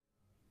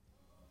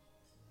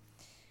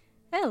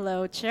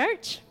Hello,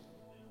 church.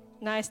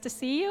 Nice to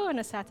see you on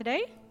a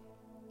Saturday.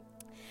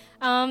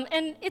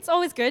 And it's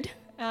always good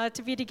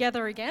to be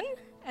together again.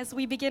 As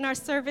we begin our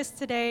service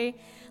today,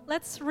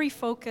 let's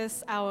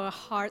refocus our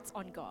hearts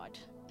on God,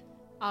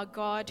 our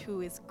God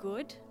who is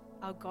good,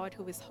 our God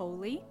who is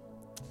holy.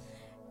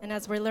 And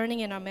as we're learning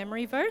in our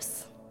memory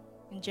verse,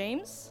 in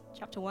James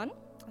chapter 1,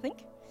 I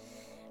think,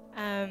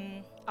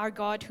 our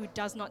God who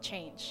does not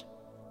change,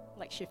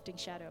 like shifting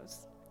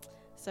shadows.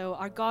 So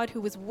our God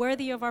who is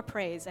worthy of our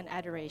praise and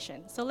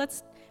adoration. So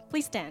let's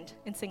please stand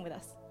and sing with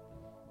us.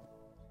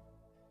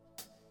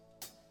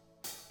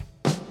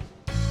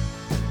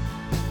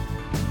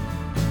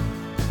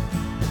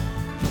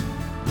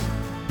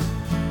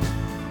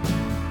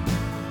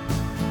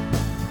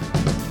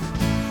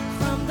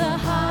 From the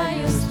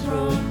highest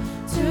throne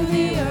to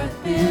the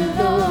earth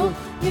below,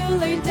 you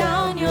laid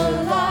down your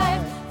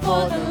life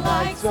for the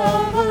likes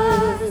of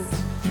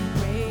us.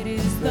 Great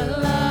is the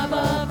love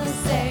of the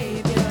Savior.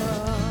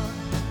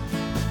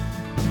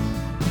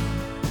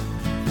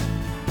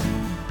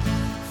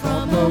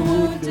 A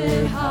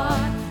wounded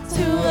heart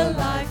to a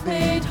life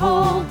made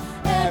whole,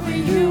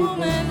 every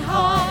human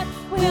heart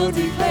will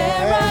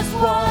declare as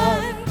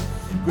one.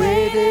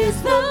 Great is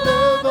the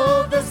love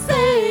of the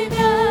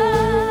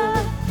Savior.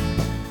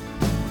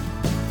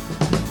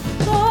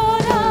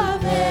 Lord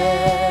of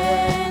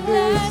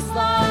endless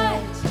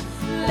light,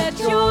 let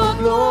your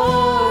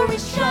glory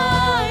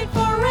shine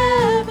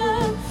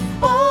forever.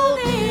 All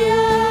the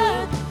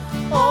earth,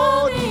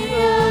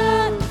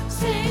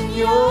 sing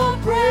your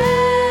praise.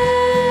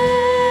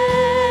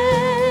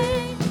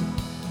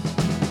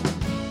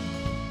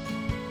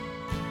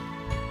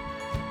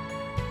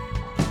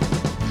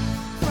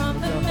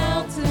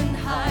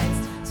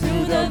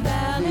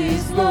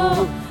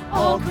 Low,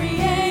 all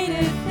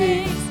created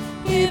things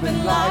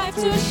given life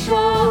to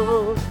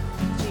show.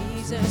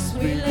 Jesus,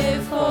 we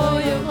live for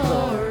your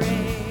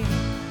glory.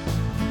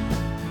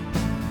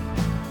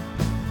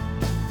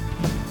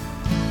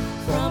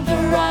 From the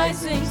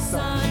rising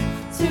sun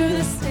to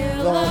the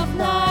still of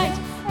night,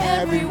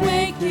 every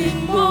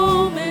waking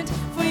moment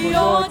for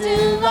your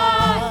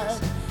delight.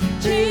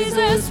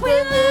 Jesus, we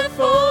live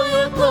for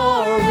your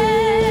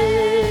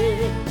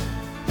glory.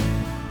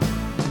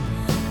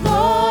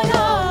 Lord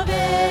of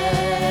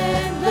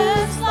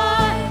endless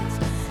light,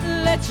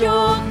 let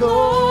your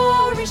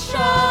glory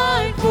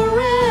shine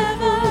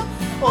forever.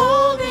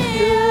 All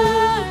the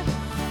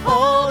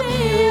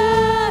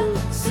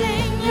earth,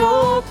 sing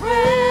your praise.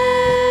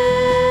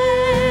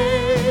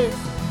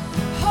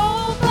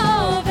 Hope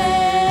of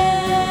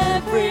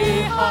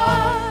every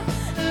heart,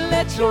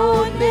 let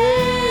your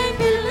name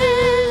be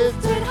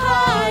lifted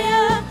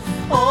higher.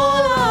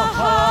 All our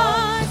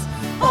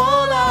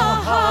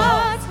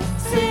hearts,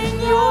 sing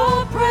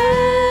your praise.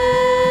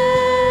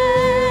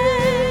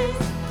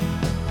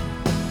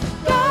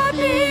 God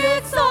be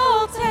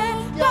exalted,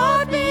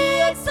 God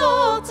be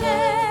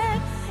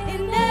exalted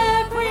in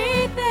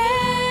everything.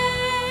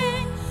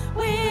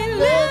 We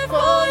live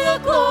for your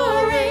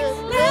glory,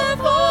 live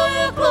for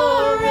your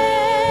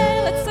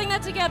glory. Let's sing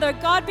that together.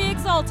 God be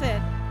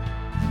exalted.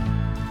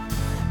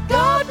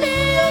 God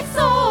be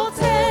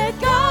exalted,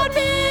 God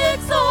be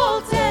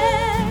exalted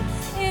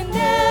in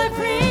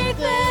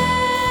everything.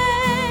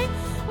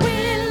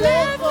 We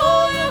live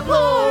for your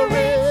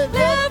glory,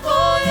 live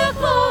for your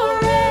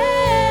glory.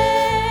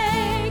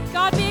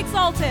 God be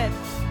exalted.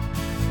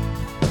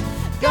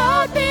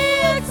 God be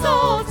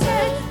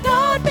exalted,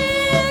 God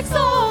be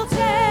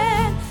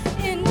exalted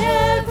in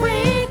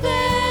everything.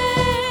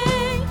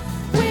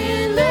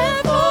 We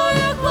live for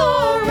your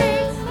glory,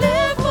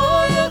 live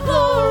for your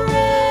glory.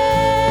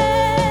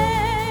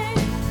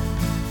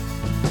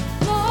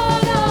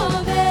 Lord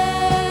of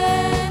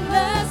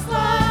endless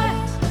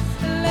light,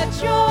 let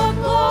your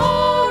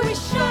glory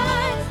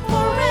shine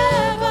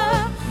forever.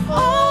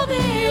 All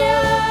the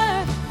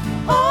earth,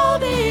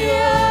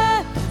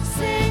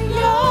 sing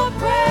your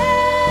praise.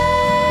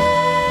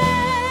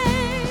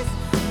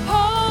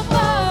 Hope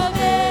of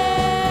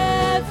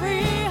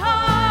every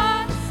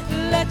heart,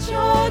 let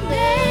your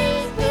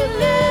name be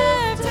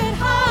lifted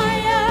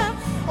higher.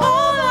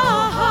 All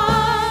our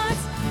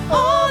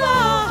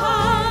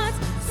hearts,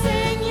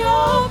 sing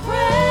your praise.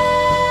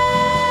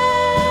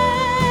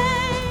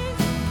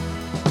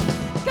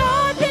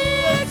 God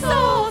be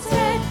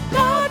exalted,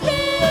 God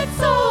be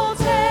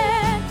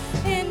exalted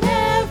in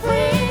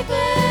everything.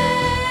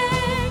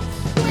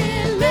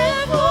 We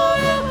live for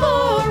your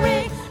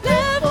glory,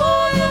 live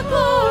for your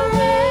glory.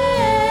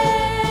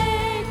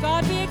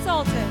 God be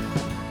exalted.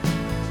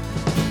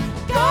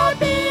 God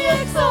be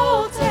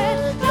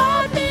exalted,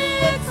 God be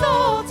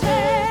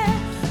exalted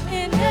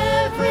in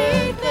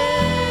everything.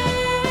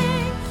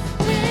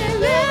 We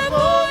live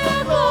for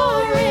your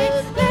glory,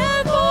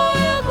 live for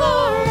your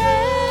glory.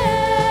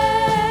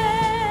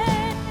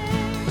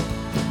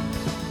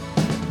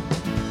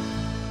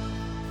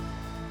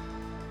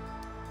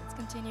 Let's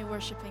continue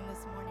worshiping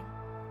this morning.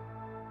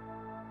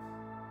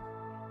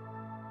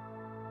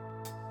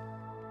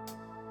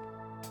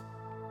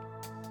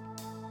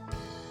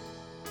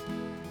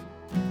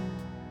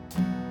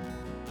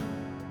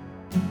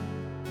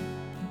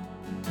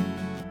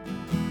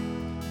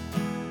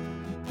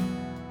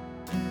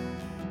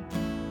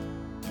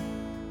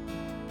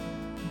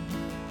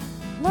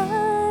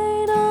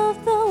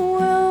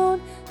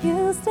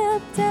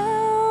 look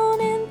down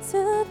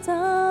into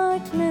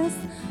darkness,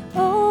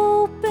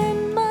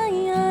 open my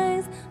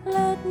eyes,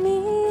 let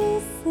me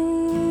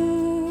see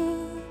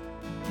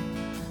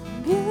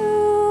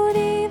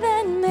beauty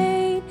that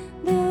made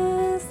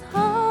this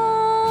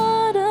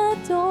heart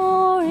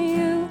adore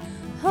you.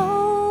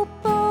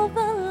 Hope of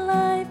a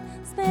life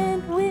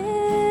spent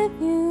with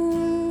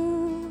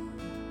you.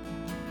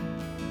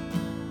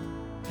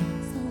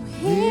 So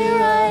here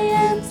I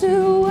am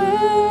to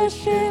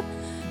worship,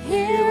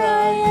 here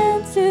I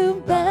am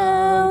to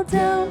bow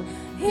down,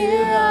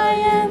 here I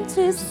am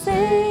to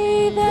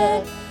say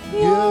that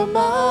you're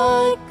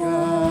my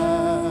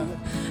God.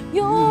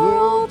 You're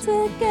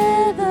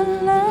altogether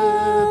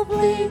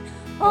lovely,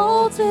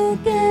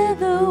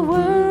 altogether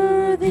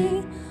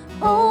worthy,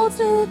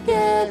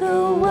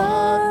 altogether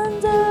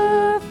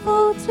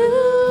wonderful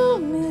to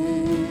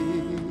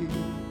me.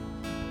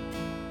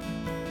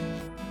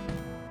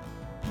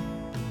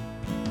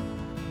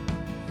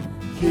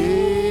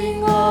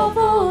 King of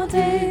all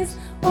days,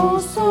 oh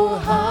so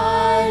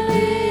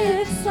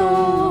highly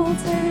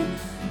exalted,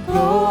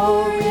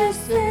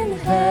 glorious in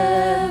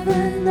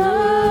heaven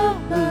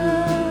above.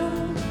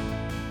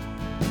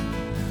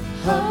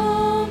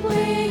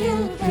 Humbly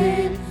you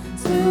came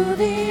to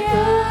the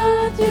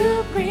earth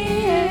you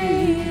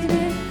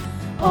created,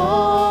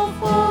 all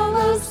for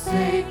the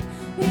sake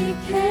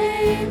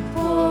became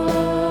poor.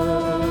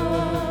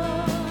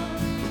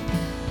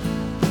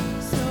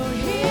 So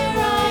here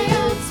I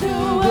am to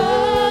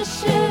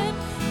worship,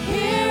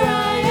 here I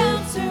am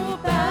to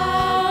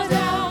bow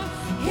down,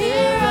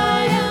 here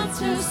I am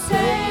to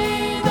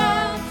say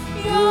that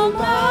you're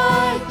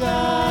my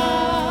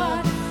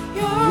God.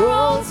 You're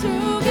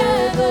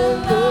altogether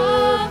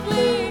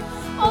lovely,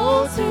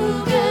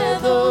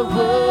 altogether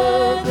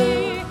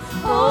worthy,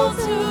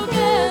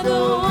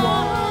 altogether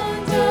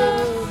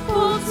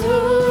wonderful to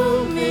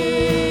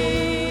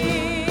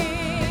me.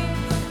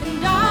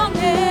 And I'll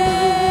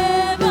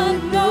never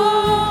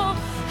know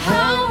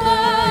how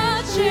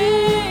much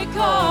it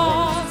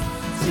costs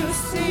to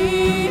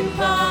see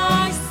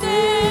my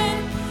sin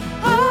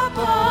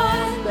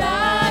upon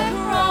that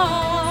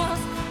cross.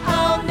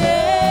 I'll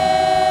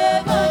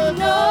never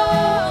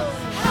know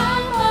how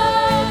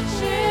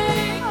much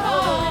it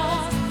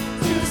costs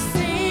to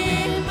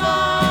see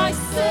my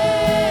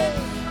sin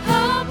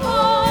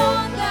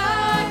upon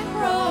that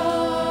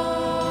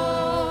cross.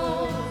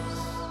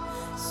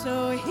 So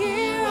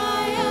here I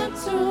am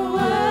to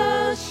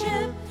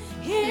worship,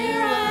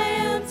 here I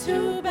am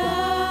to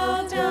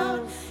bow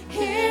down,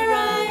 here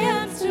I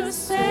am to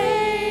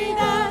say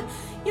that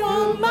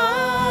you're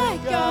my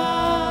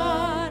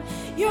God.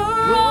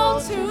 You're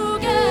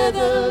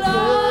altogether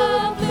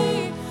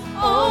lovely,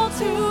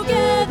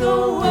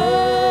 altogether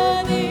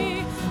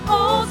worthy,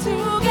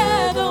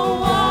 altogether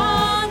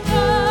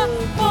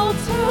wonderful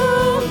to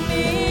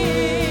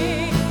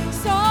me.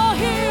 So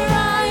here I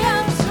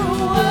am to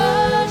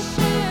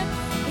worship,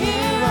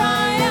 here I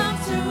am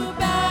to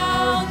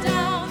bow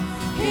down,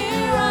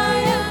 here I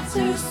am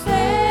to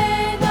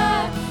say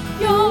that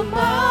you're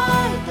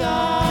my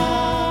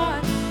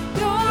God.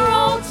 You're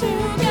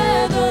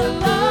altogether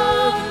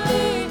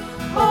lovely,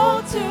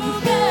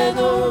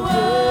 altogether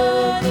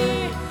worthy,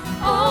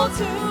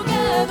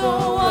 altogether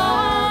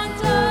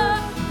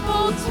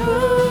wonderful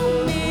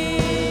to me.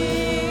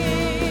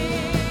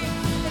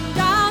 And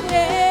I'll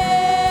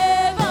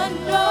never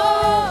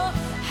know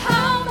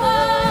how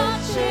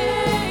much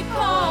it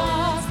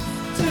costs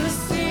to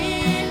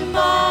see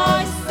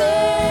my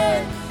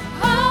sin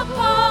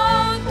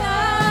upon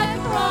that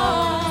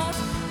cross.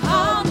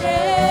 I'll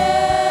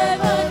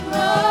never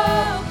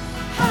know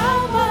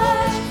how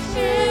much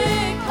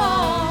it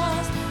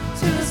costs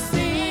to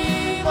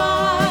see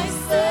my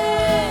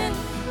sin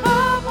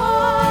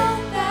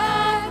upon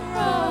that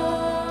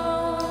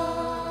cross.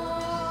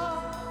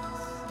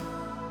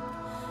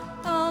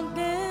 I'll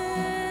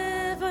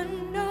never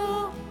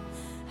know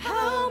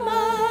how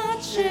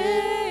much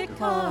it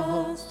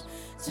costs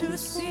to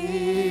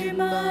see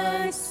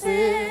my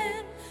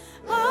sin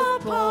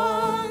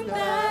upon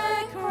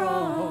that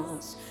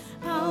cross.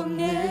 I'll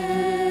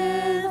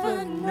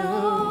never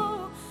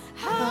know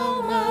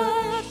how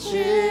much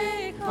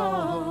it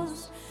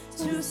costs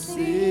to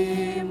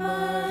see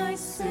my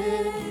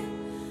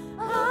sin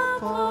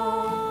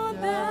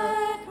upon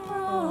that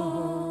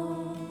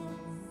cross.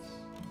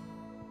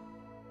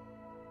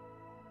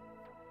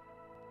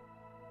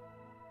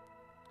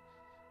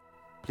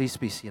 Please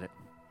be seated.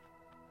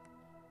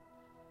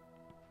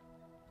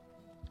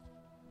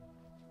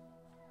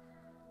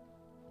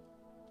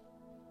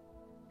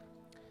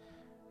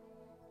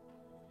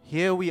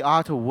 Here we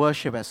are to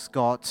worship as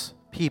God's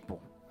people.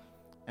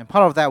 And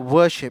part of that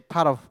worship,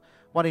 part of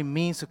what it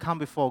means to come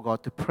before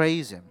God, to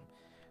praise Him,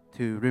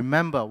 to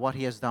remember what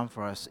He has done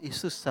for us, is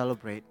to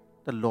celebrate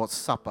the Lord's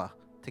Supper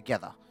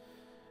together.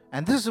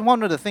 And this is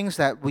one of the things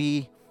that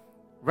we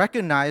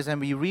recognize and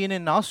we read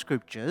in our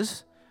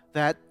scriptures,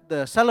 that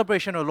the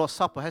celebration of the Lord's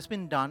Supper has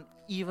been done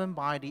even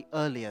by the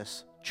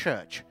earliest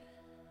church.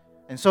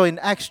 And so in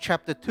Acts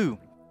chapter 2,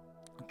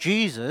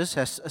 Jesus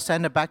has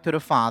ascended back to the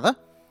Father,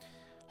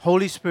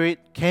 Holy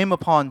Spirit came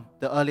upon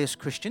the earliest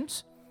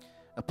Christians,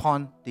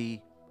 upon the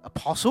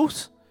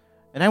apostles,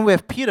 and then we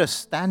have Peter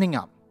standing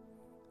up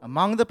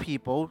among the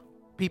people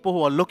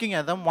who are looking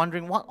at them,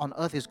 wondering what on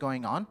earth is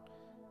going on.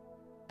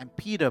 And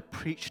Peter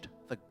preached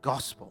the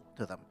gospel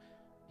to them.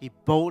 He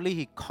boldly,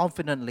 he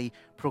confidently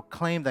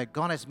proclaimed that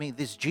God has made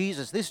this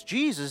Jesus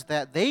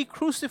that they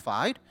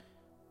crucified,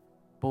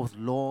 both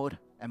Lord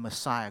and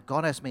Messiah.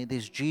 God has made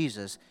this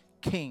Jesus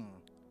King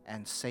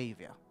and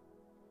Savior.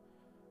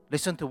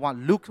 Listen to what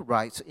Luke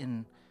writes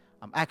in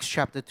Acts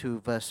chapter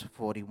 2, verse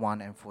 41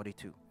 and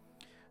 42.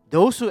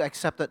 Those who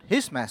accepted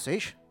his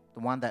message, the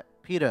one that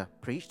Peter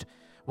preached,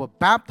 were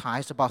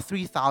baptized. About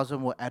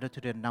 3,000 were added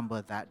to their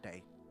number that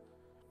day.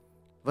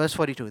 Verse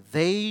 42,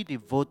 they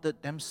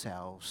devoted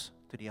themselves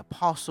to the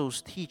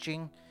apostles'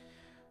 teaching,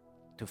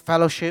 to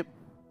fellowship,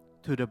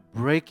 to the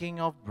breaking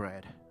of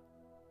bread,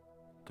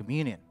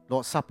 communion,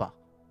 Lord's Supper,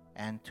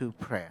 and to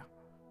prayer.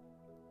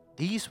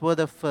 These were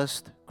the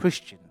first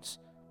Christians,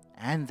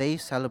 and they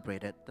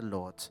celebrated the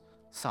Lord's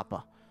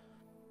Supper.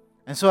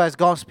 And so as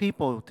God's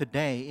people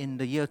today in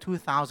the year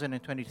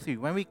 2023,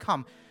 when we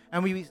come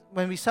and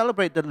when we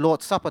celebrate the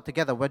Lord's Supper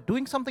together, we're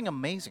doing something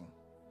amazing.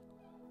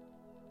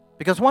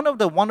 Because one of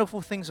the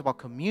wonderful things about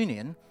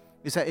communion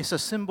is that it's a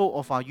symbol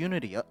of our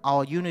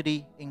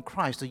unity in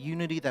Christ, the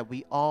unity that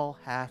we all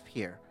have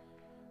here.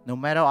 No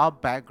matter our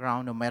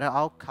background, no matter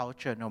our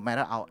culture, no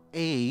matter our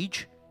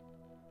age,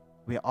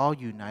 we are all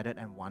united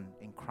and one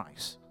in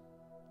Christ.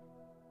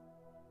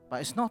 But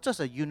it's not just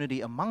a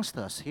unity amongst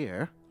us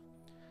here.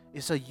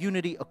 It's a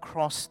unity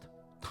across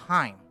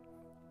time,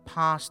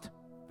 past,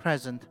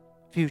 present,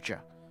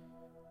 future.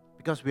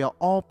 Because we are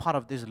all part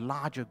of this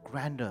larger,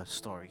 grander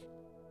story.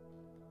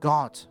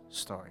 God's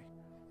story.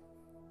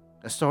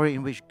 A story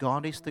in which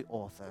God is the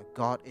author.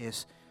 God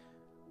is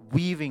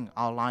weaving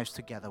our lives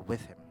together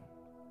with Him.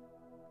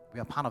 We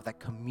are part of that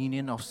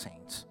communion of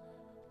saints.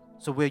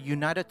 So we're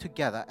united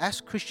together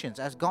as Christians,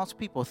 as God's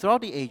people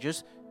throughout the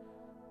ages,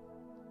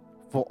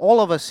 for all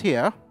of us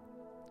here,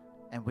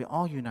 and we're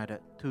all united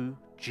to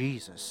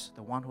Jesus,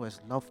 the one who has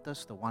loved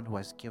us, the one who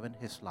has given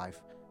His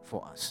life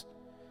for us.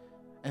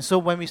 And so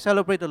when we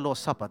celebrate the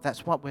Lord's Supper,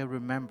 that's what we're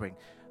remembering.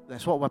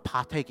 That's what we're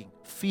partaking,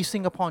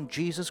 feasting upon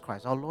Jesus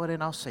Christ, our Lord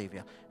and our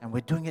Savior, and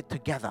we're doing it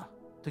together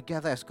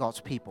as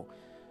God's people.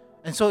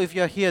 And so if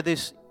you're here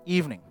this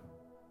evening,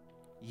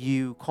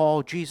 you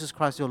call Jesus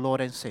Christ your Lord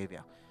and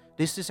Savior,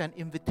 this is an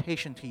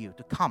invitation to you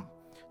to come,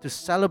 to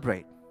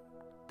celebrate,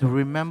 to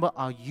remember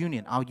our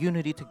union, our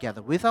unity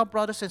together with our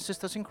brothers and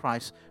sisters in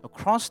Christ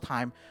across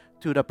time,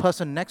 to the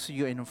person next to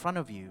you and in front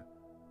of you,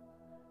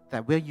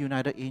 that we're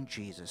united in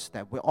Jesus,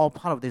 that we're all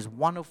part of this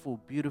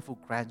wonderful, beautiful,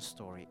 grand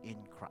story in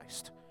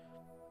Christ.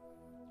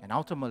 And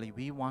ultimately,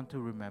 we want to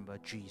remember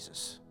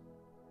Jesus.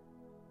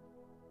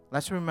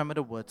 Let's remember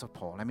the words of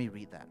Paul. Let me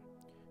read that.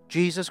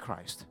 Jesus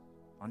Christ,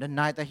 on the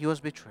night that He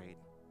was betrayed,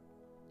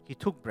 He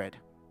took bread,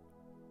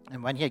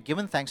 and when He had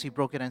given thanks, He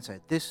broke it and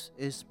said, "This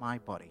is my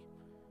body,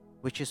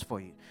 which is for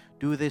you.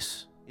 Do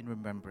this in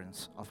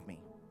remembrance of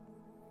me."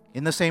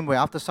 In the same way,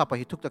 after supper,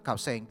 He took the cup,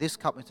 saying, "This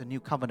cup is the new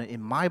covenant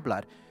in my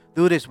blood.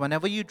 Do this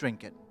whenever you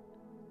drink it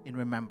in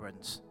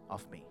remembrance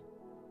of me."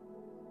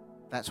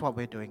 That's what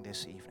we're doing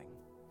this evening.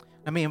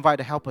 Let me invite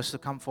the helpers to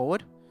come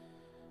forward.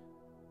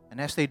 And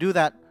as they do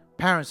that,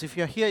 parents, if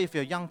you're here, if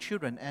you're young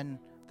children, and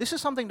this is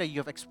something that you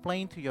have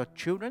explained to your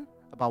children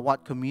about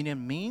what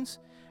communion means,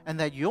 and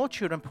that your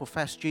children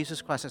profess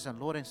Jesus Christ as their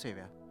Lord and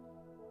Savior,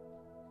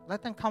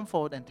 let them come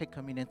forward and take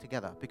communion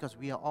together, because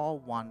we are all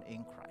one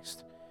in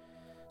Christ.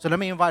 So let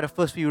me invite the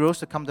first few rows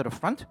to come to the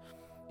front.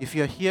 If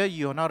you're here,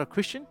 you're not a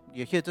Christian,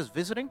 you're here just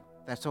visiting,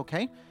 that's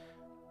okay.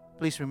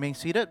 Please remain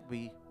seated.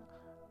 We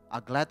are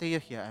glad that you're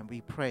here, and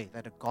we pray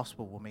that the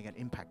gospel will make an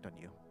impact on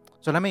you.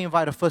 So let me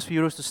invite the first few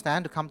rows to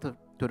stand, to come to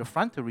the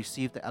front to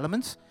receive the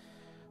elements.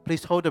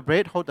 Please hold the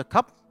bread, hold the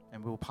cup,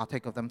 and we will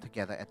partake of them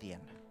together at the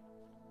end.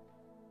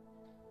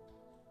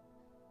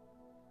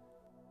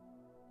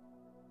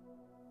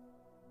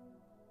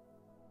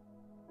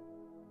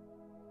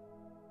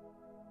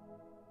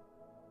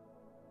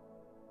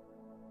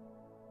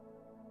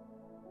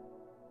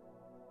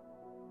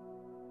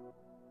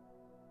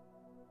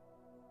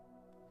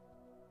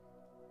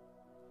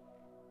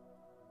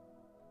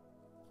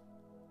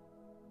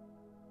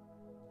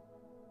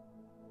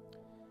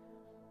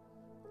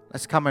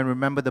 Let's come and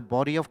remember the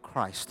body of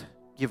Christ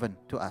given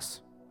to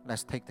us.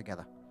 Let's take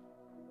together.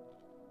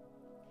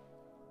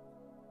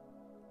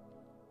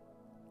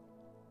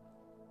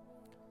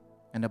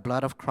 And the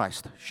blood of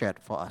Christ shed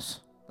for us.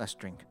 Let's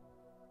drink.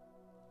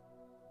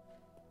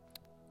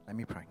 Let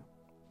me pray.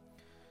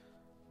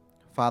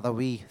 Father,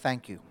 we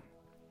thank you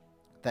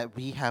that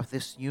we have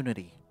this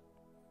unity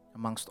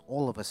amongst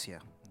all of us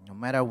here. No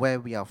matter where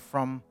we are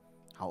from,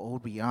 how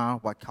old we are,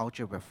 what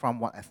culture we're from,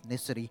 what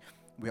ethnicity,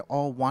 we're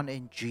all one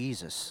in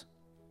Jesus.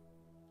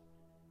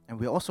 And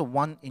we're also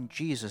one in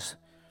Jesus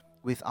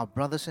with our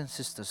brothers and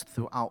sisters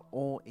throughout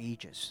all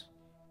ages.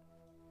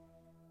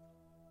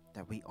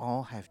 That we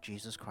all have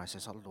Jesus Christ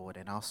as our Lord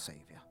and our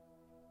Savior.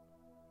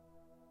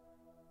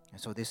 And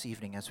so this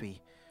evening, as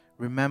we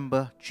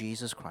remember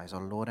Jesus Christ,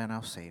 our Lord and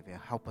our Savior.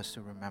 Help us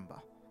to remember.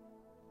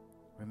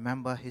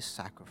 Remember His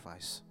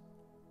sacrifice.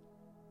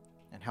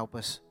 And help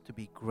us to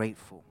be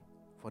grateful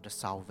for the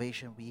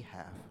salvation we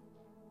have.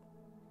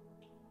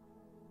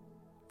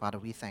 Father,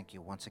 we thank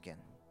you once again.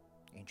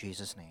 In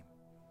Jesus' name,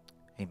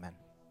 amen.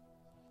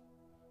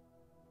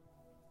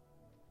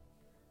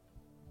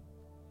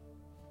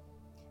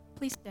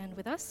 Please stand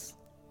with us.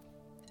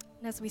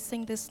 And as we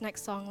sing this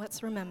next song,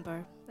 let's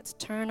remember, let's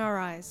turn our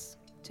eyes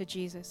to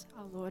Jesus,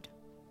 our Lord.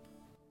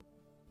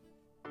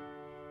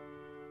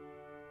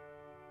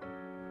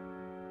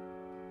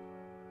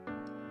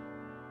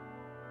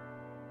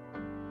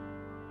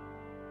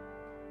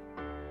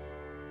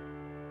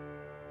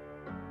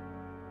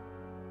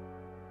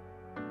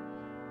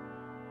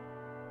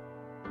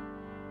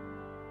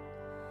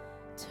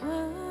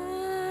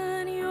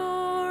 Turn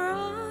your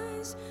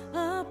eyes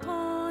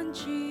upon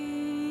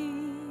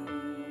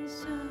Jesus.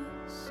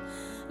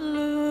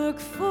 Look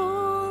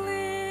full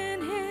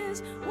in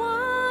His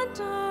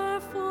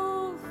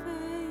wonderful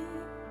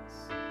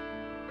face,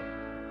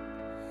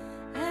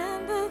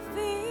 and the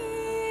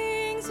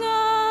things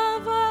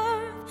of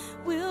earth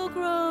will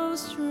grow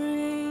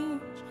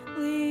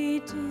strangely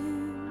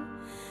dim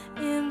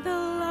in the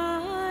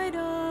light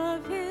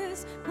of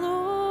His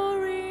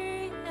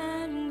glory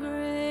and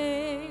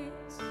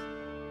grace.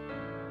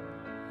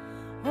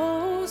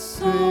 Oh,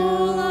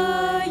 soul,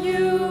 are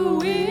you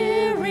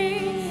weary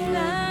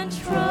and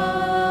troubled?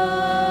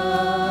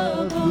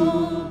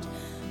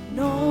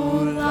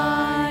 No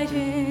light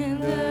in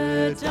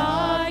the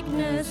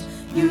darkness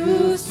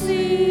you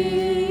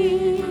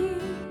see.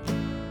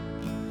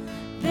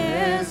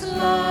 There's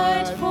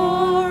light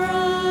for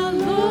a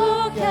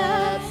look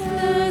at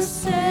the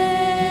Savior,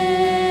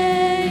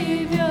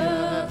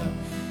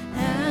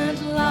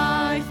 and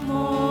life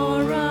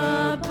more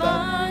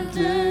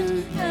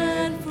abundant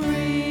and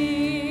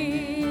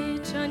free.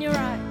 Turn your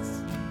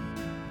eyes.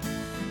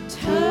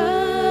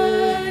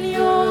 Turn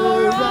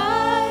your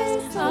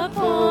eyes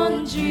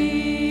upon Jesus.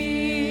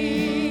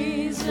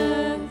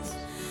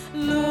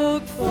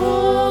 Look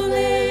full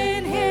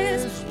in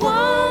His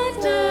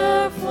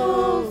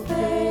wonderful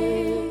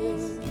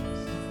face,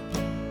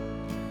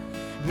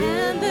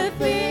 and the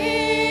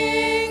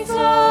things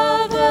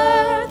of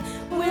earth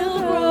will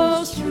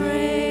grow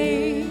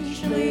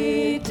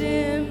strangely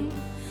dim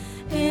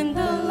in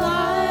the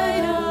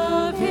light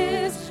of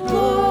His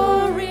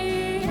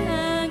glory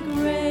and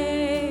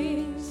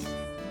grace.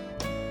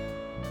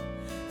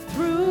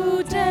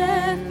 Through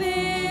death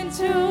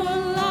into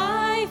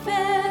life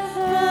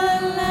everlasting,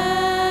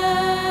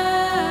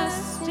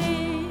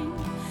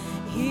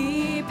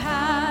 He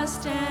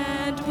passed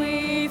and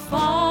we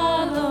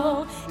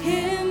follow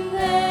Him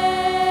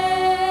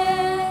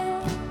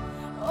there.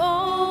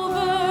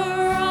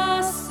 Over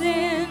us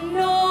sin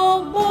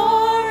no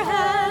more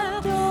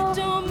have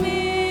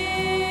dominion,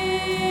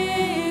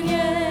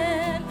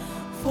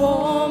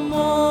 for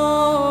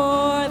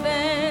more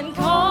than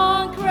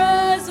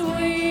conquerors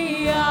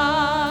we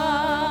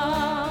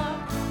are.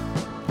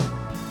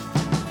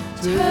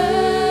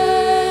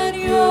 Turn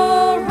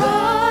your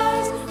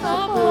eyes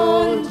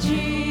upon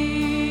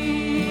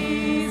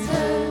Jesus.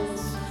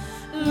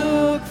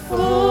 Look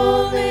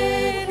full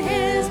in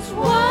His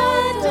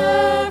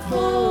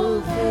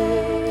wonderful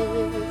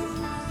face,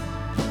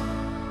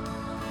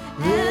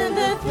 and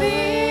the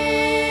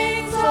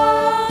things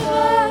of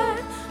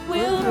earth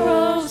will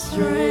grow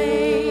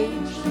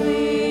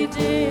strangely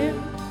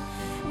dim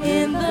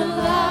in the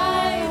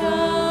light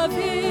of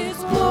His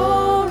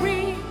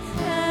glory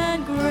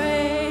and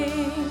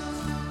grace.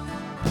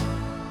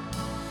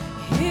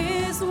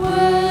 His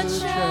word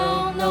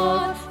shall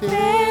not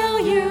fail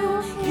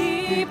you,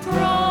 He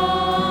promised.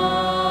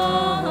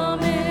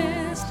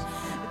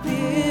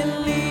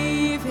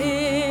 Believe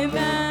Him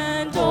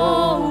and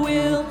all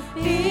will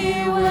be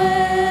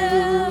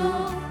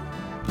well.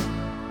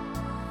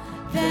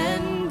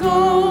 Then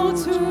go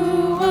to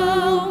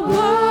a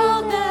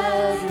world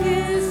that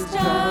is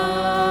dying,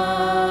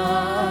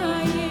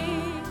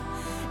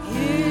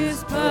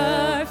 His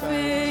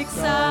perfect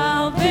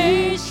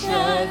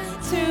salvation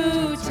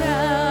to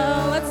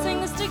tell. Let's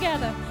sing this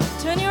together.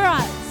 Turn your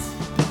eyes.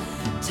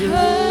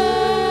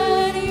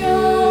 Turn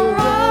your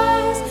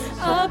eyes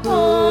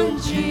upon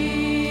Jesus.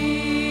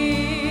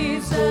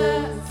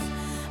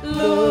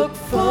 Look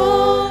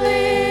full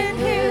in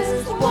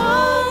His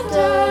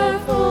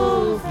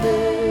wonderful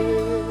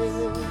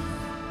face,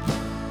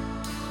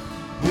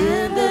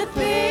 and the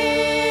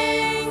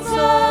things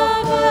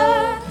of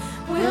earth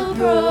will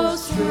grow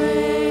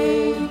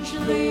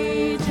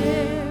strangely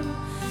dim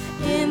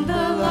in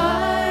the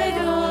light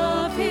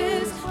of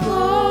His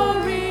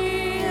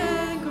glory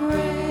and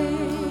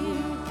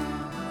grace.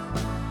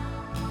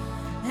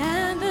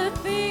 And the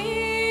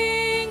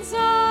things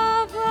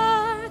of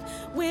earth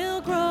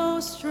will grow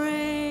strangely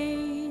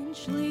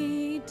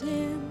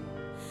dim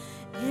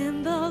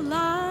in the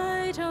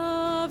light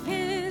of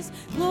His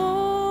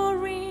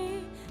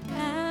glory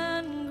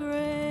and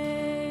grace.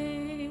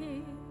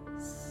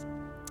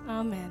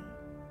 Amen.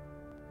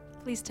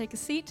 Please take a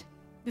seat.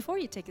 before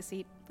you take a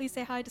seat, please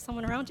say hi to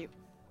someone around you.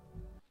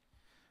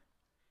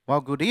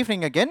 Well, good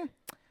evening again.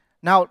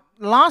 Now,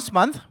 last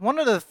month,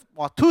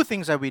 two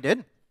things that we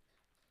did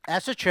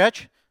as a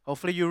church,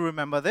 hopefully you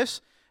remember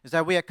this, is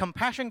that we had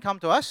Compassion come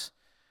to us,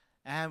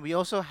 and we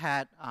also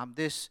had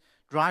this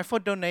drive for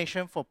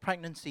donation for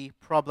Pregnancy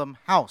Problem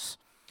House.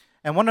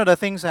 And one of the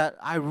things that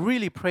I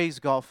really praise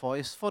God for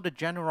is for the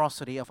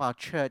generosity of our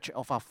church,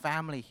 of our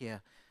family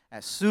here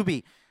at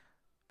Subi,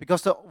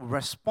 because the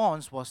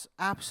response was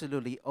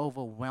absolutely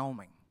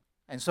overwhelming.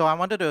 And so I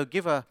wanted to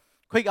give a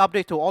quick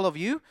update to all of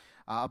you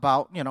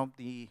about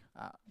the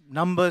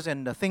numbers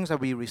and the things that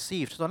we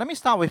received. So let me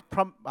start with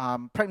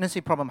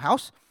Pregnancy Problem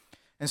House.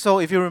 And so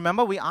if you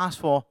remember, we asked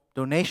for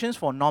donations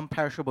for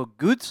non-perishable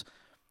goods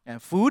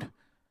and food,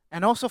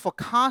 and also for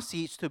car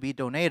seats to be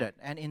donated.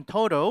 And in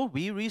total,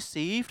 we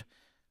received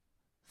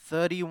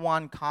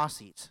 31 car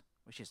seats,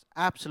 which is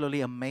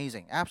absolutely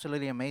amazing,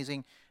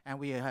 And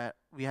we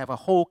have a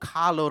whole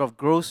carload of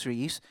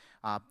groceries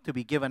to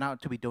be given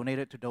out, to be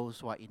donated to those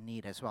who are in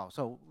need as well.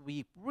 So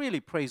we really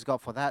praise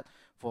God for that,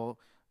 for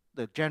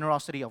the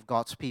generosity of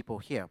God's people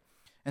here.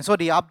 And so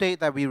the update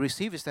that we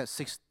received is that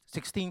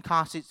 16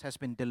 car seats has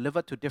been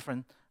delivered to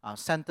different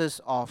centers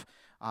of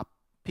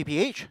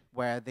PPH,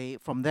 where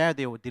from there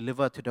they will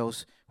deliver to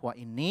those who are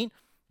in need.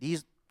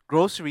 These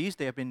groceries,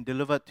 they have been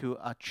delivered to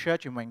a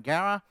church in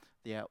Wangara.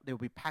 They will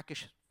be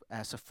packaged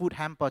as a food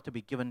hamper to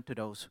be given to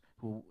those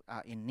who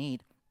are in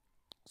need.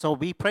 So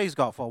we praise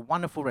God for a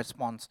wonderful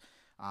response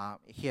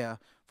here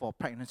for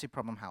Pregnancy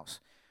Problem House.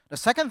 The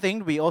second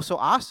thing we also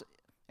asked,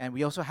 and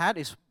we also had,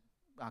 is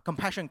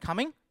Compassion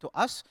coming to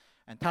us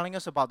and telling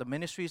us about the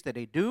ministries that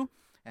they do.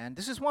 And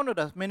this is one of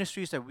the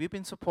ministries that we've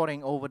been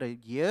supporting over the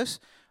years,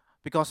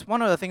 because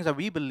one of the things that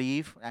we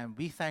believe, and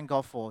we thank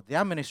God for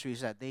their ministries,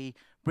 that they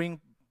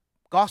bring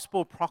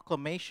gospel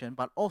proclamation,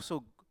 but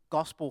also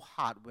gospel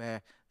heart,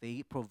 where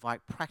they provide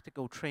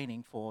practical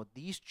training for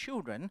these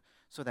children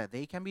so that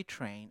they can be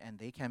trained and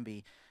they can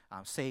be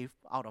saved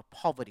out of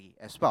poverty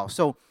as well.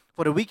 So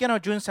for the weekend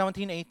of June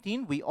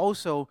 17-18, we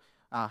also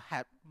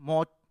had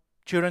more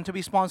children to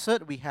be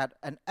sponsored. We had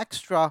an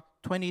extra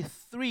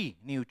 23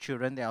 new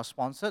children that are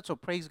sponsored, so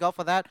praise God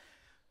for that,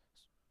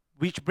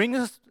 which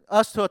brings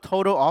us to a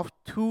total of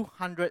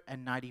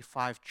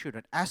 295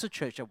 children as a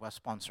church that we're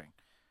sponsoring.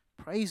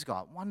 Praise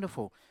God.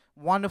 Wonderful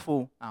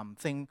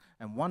thing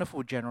and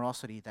wonderful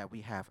generosity that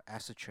we have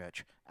as a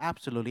church.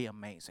 Absolutely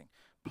amazing.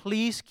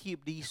 Please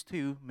keep these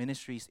two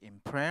ministries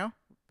in prayer,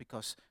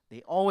 because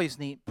they always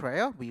need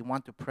prayer. We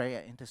want to pray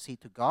and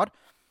intercede to God.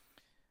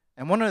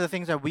 And one of the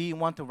things that we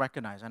want to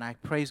recognize, and I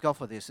praise God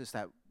for this, is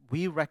that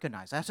we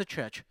recognize as a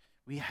church,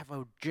 we have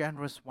a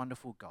generous,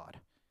 wonderful God.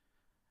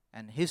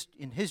 And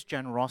in His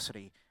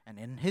generosity and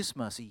in His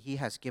mercy, He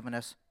has given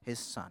us His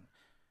Son.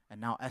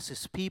 And now as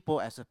His people,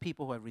 as a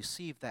people who have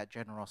received that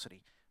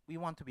generosity, we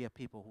want to be a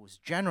people who is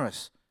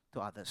generous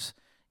to others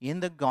in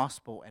the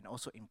gospel and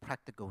also in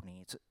practical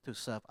needs to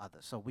serve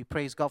others. So we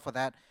praise God for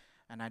that.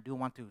 And I do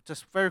want to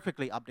just very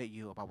quickly update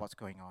you about what's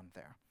going on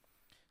there.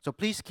 So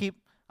please keep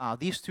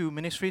these two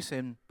ministries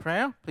in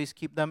prayer. Please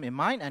keep them in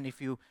mind. And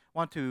if you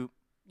want to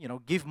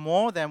give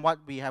more than what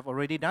we have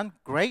already done,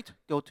 great.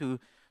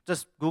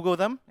 Just Google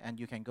them, and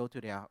you can go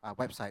to their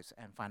websites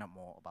and find out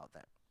more about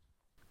that.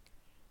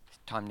 It's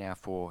time now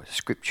for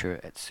Scripture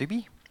at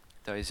Subi.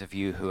 Those of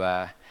you who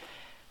are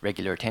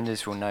regular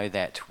attenders will know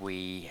that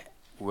we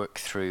work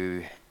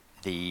through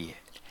each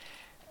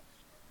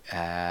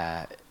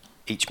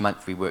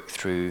month we work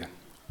through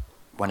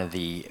one of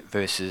the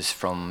verses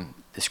from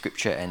the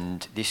Scripture,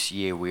 and this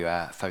year we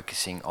are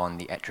focusing on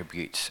the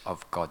attributes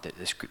of God that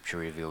the Scripture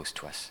reveals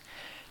to us.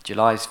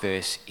 July's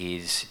verse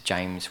is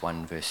James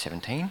 1 verse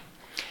 17.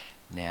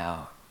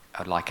 Now,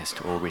 I'd like us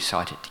to all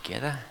recite it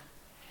together.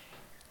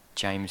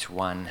 James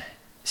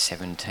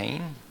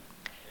 1:17.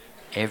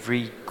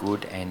 Every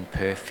good and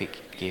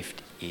perfect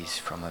gift is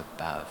from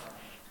above,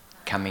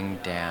 coming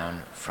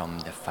down from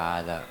the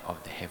Father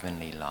of the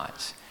heavenly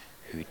lights,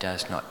 who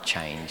does not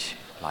change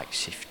like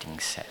shifting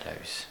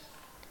shadows.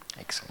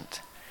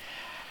 Excellent.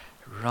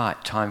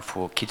 Right, time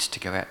for kids to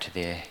go out to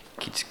their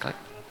kids' club.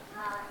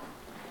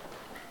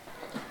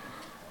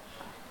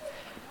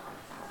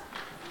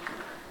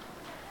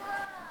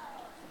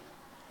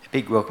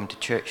 Big welcome to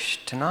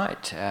church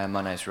tonight.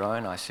 My name's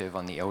Rowan. I serve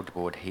on the elder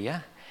board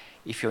here.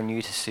 If you're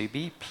new to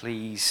Subi,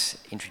 please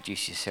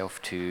introduce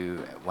yourself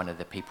to one of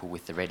the people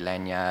with the red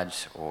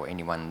lanyards, or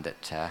anyone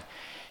that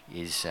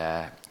is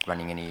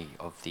running any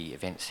of the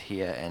events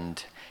here,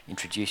 and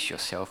introduce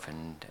yourself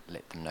and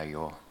let them know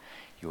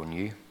you're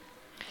new.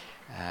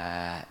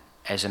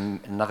 As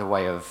another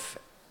way of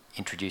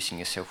introducing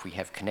yourself, we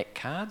have Connect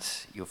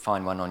cards. You'll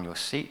find one on your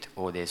seat,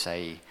 or there's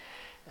a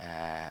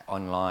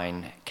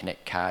online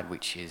Connect card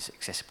which is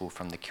accessible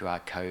from the QR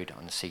code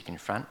on the seat in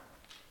front.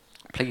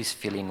 Please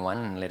fill in one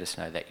and let us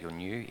know that you're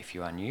new, if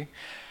you are new,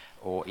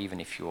 or even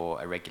if you're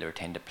a regular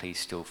attender, please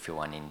still fill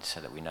one in so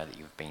that we know that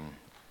you've been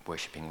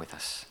worshipping with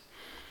us.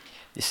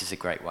 This is a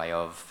great way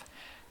of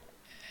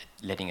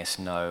letting us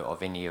know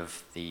of any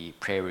of the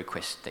prayer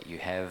requests that you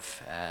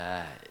have.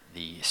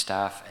 The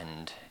staff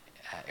and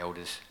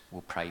elders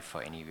will pray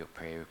for any of your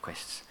prayer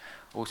requests.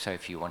 Also,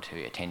 if you want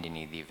to attend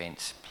any of the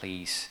events,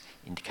 please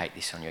indicate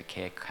this on your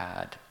care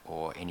card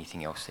or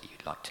anything else that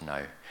you'd like to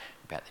know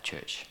about the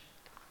church.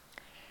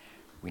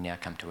 We now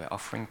come to our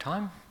offering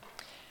time.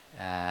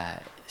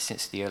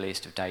 Since the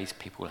earliest of days,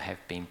 people have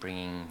been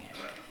bringing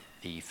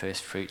the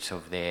first fruits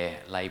of their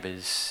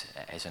labours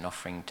as an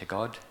offering to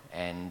God,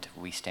 and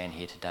we stand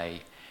here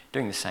today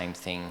doing the same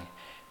thing,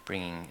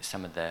 bringing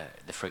some of the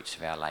fruits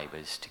of our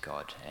labours to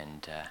God,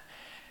 and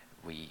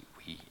we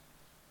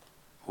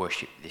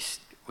worship this.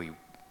 We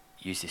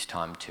use this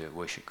time to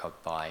worship God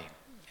by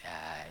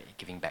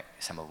giving back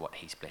some of what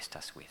He's blessed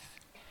us with.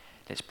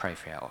 Let's pray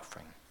for our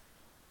offering.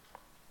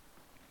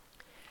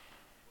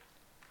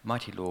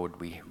 Mighty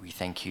Lord, we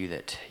thank you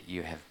that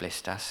you have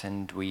blessed us,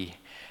 and we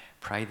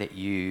pray that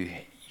you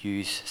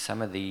use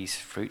some of these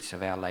fruits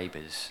of our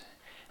labours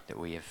that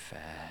we have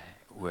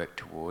worked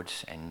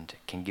towards and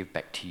can give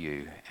back to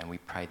you. And we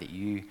pray that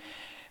you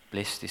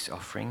bless this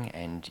offering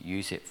and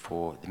use it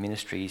for the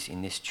ministries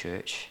in this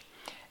church.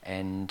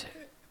 And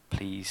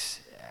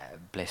please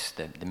bless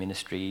the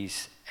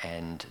ministries,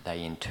 and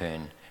they in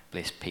turn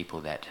bless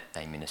people that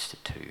they minister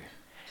to.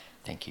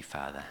 Thank you,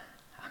 Father.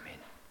 Amen.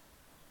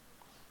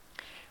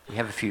 We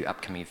have a few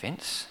upcoming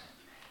events.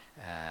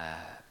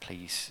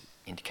 Please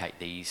indicate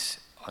these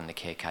on the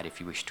care card if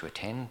you wish to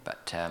attend.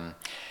 But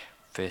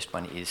first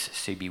one is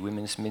Subi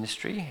Women's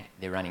Ministry.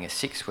 They're running a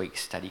 6-week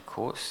study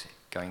course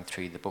going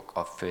through the book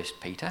of 1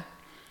 Peter.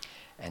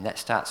 And that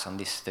starts on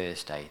this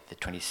Thursday, the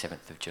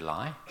 27th of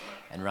July,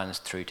 and runs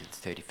through to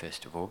the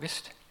 31st of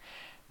August.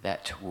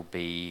 That will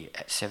be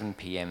at 7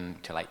 p.m.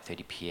 till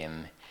 8:30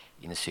 p.m.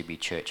 in the Subi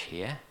Church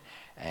here.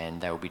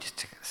 And they will be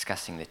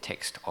discussing the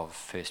text of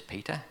 1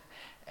 Peter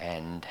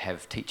and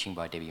have teaching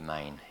by Debbie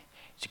Main.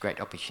 It's a great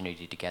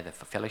opportunity to gather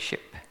for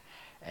fellowship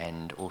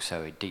and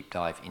also a deep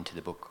dive into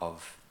the book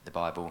of the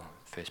Bible,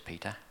 1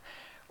 Peter.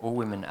 All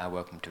women are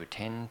welcome to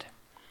attend.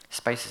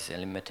 Spaces are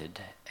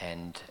limited,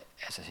 and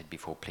as I said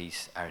before,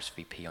 please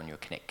RSVP on your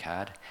Connect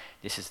card.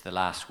 This is the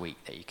last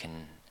week that you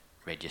can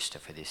register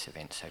for this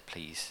event, so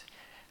please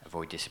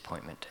avoid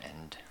disappointment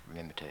and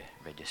remember to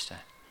register.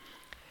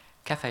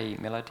 Cafe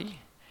Melody,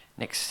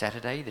 next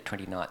Saturday, the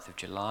 29th of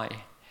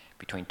July,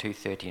 between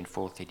 2:30 and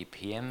 4:30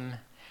 p.m.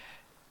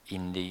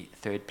 in the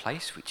third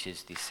place, which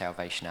is the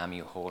Salvation Army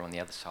Hall on the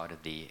other side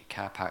of the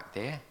car park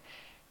there.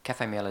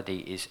 Cafe Melody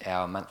is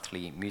our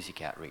monthly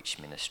music outreach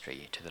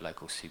ministry to the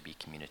local Subi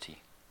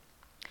community.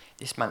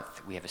 This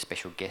month we have a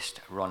special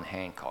guest, Ron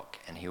Hancock,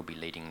 and he'll be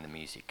leading the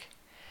music.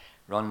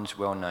 Ron's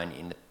well known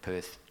in the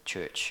Perth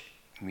church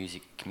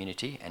music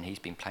community, and he's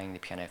been playing the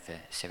piano for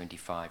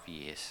 75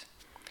 years.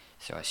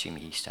 So I assume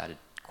he started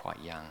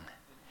quite young.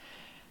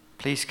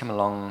 Please come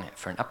along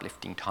for an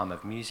uplifting time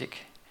of music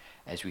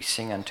as we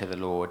sing unto the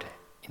Lord.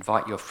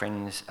 Invite your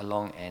friends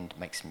along and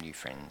make some new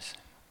friends.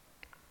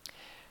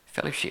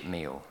 Fellowship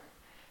meal.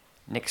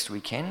 Next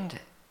weekend,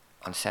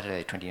 on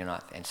Saturday the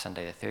 29th and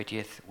Sunday the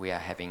 30th, we are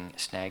having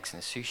snags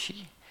and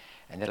sushi,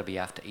 and that'll be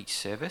after each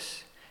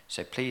service.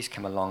 So please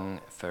come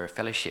along for a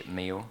fellowship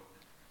meal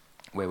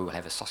where we will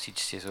have a sausage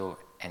sizzle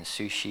and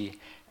sushi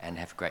and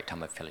have a great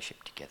time of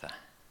fellowship together.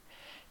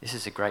 This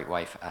is a great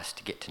way for us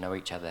to get to know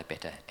each other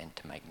better and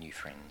to make new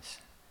friends.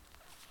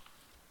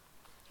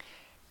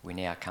 We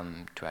now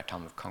come to our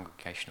time of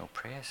congregational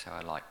prayer, so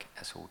I'd like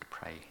us all to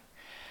pray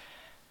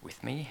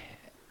with me.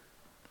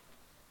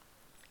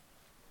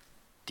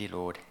 Dear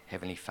Lord,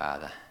 Heavenly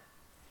Father,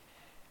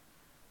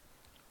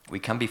 we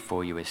come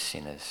before you as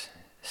sinners,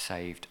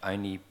 saved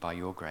only by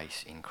your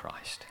grace in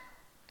Christ.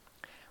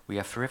 We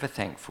are forever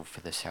thankful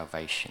for the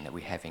salvation that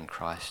we have in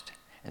Christ,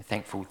 and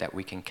thankful that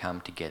we can come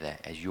together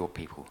as your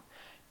people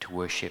to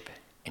worship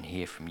and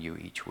hear from you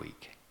each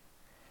week.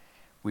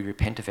 We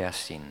repent of our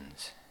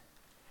sins.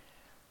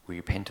 We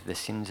repent of the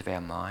sins of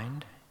our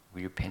mind.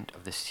 We repent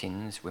of the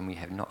sins when we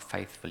have not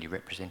faithfully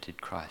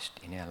represented Christ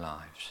in our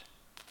lives.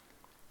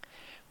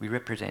 We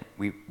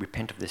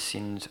repent of the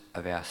sins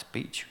of our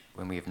speech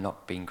when we have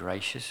not been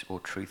gracious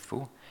or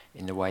truthful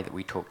in the way that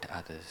we talk to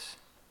others.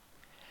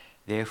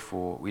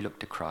 Therefore, we look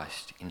to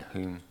Christ, in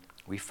whom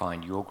we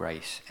find your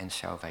grace and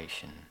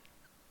salvation.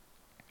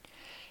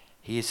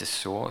 He is the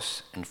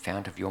source and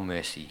fount of your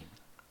mercy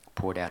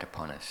poured out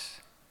upon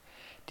us.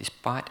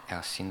 Despite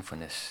our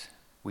sinfulness,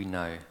 we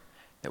know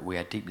that we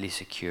are deeply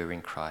secure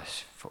in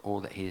Christ for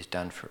all that he has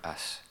done for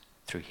us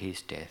through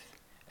his death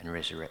and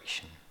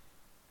resurrection.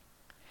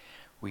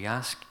 We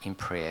ask in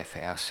prayer for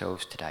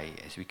ourselves today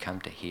as we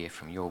come to hear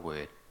from your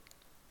word.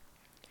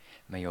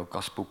 May your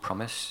gospel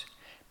promise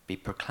be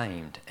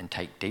proclaimed and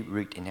take deep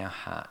root in our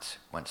hearts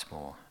once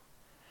more.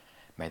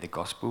 May the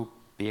gospel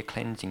be a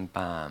cleansing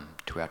balm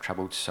to our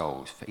troubled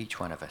souls for each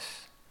one of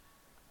us.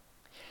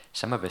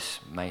 Some of us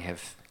may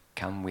have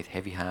come with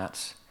heavy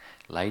hearts,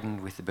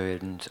 laden with the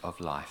burdens of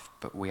life,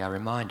 but we are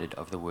reminded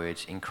of the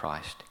words in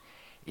Christ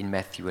in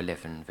Matthew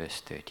 11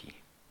 verse 30.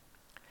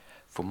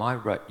 For my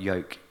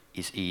yoke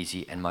is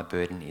easy and my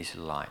burden is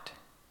light.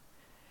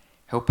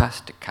 Help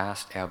us to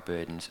cast our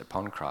burdens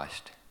upon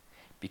Christ,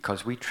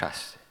 because we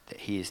trust that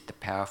he is the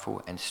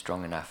powerful and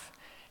strong enough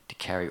to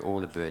carry all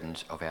the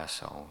burdens of our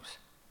souls.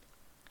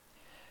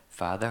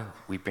 Father,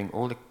 we bring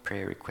all the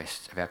prayer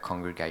requests of our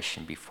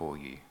congregation before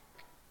you.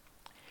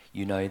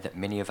 You know that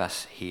many of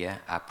us here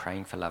are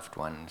praying for loved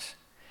ones,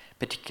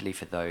 particularly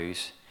for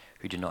those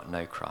who do not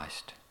know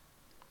Christ.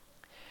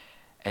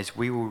 As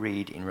we will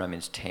read in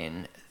Romans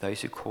 10,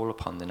 those who call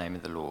upon the name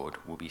of the Lord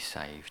will be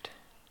saved.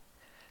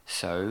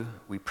 So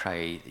we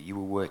pray that you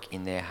will work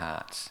in their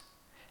hearts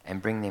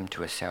and bring them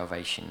to a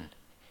salvation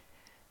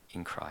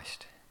in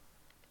Christ.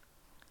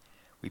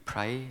 We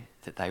pray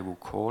that they will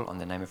call on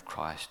the name of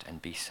Christ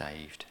and be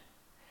saved.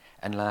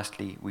 And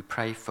lastly, we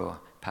pray for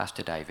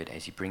Pastor David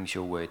as he brings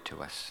your word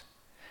to us.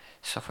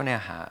 Soften our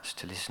hearts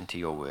to listen to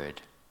your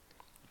word.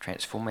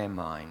 Transform our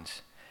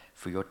minds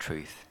for your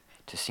truth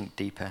to sink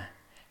deeper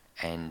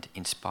and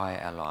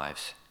inspire our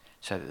lives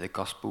so that the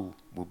gospel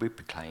will be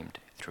proclaimed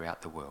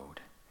throughout the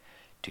world.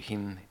 To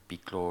him be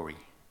glory,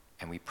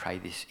 and we pray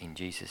this in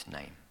Jesus'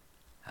 name.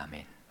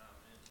 Amen.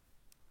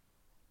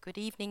 Good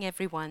evening,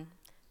 everyone.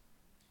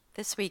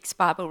 This week's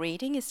Bible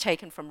reading is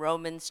taken from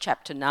Romans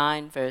chapter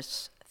 9,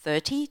 verse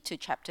 30 to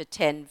chapter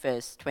 10,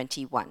 verse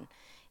 21.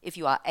 If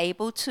you are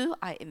able to,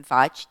 I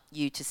invite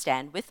you to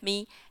stand with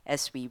me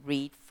as we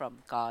read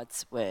from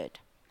God's word.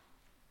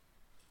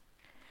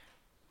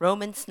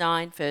 Romans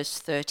 9, verse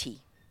 30.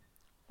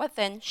 What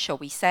then shall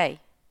we say?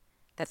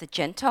 That the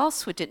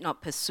Gentiles who did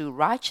not pursue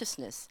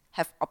righteousness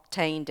have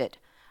obtained it,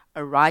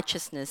 a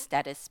righteousness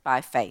that is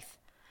by faith.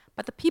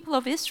 But the people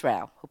of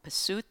Israel, who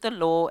pursued the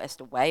law as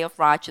the way of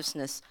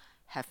righteousness,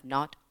 have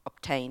not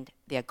obtained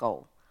their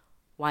goal.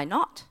 Why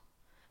not?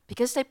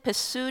 Because they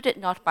pursued it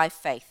not by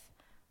faith,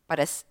 but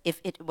as if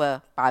it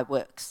were by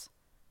works.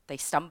 They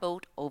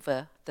stumbled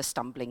over the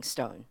stumbling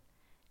stone.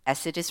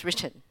 As it is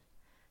written,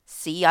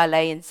 "See, I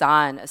lay in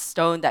Zion a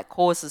stone that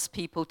causes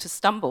people to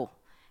stumble,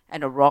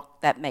 and a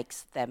rock that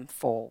makes them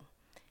fall.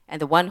 And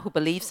the one who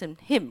believes in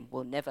him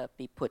will never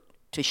be put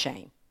to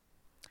shame."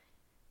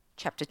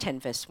 Chapter 10,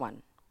 verse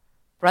 1.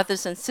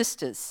 Brothers and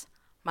sisters,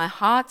 my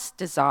heart's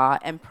desire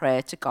and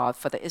prayer to God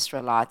for the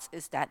Israelites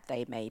is that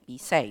they may be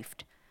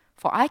saved.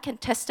 For I can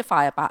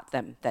testify about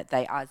them that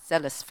they are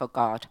zealous for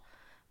God,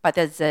 but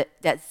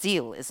that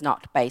zeal is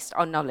not based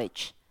on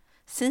knowledge.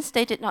 Since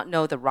they did not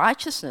know the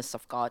righteousness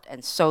of God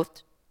and so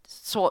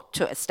sought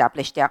to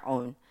establish their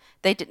own,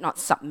 they did not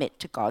submit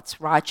to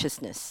God's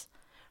righteousness.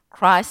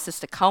 Christ is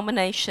the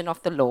culmination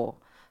of the law,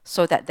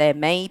 so that there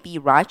may be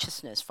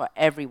righteousness for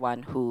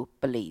everyone who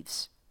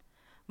believes.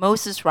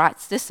 Moses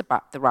writes this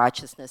about the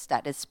righteousness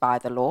that is by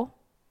the law.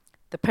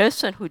 The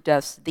person who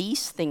does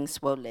these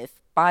things will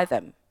live by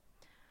them.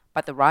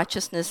 But the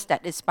righteousness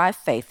that is by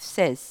faith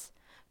says,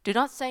 "Do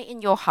not say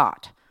in your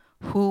heart,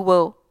 'Who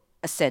will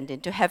ascend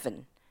into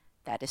heaven?'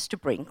 That is to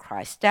bring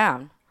Christ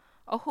down.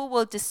 Or who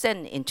will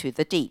descend into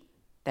the deep?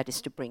 That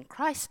is to bring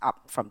Christ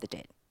up from the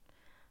dead."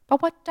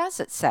 But what does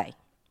it say?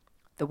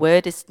 The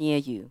word is near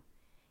you.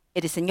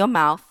 It is in your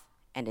mouth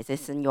and it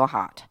is in your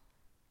heart.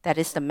 That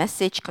is the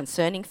message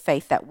concerning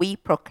faith that we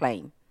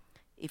proclaim.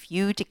 If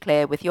you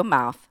declare with your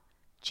mouth,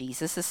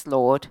 "Jesus is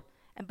Lord,"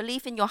 and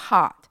believe in your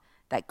heart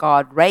that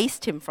God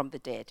raised him from the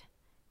dead,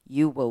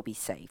 you will be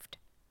saved.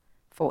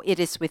 For it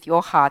is with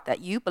your heart that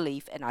you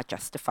believe and are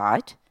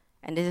justified,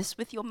 and it is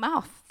with your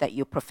mouth that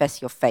you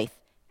profess your faith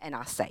and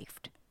are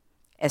saved.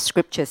 As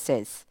Scripture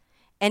says,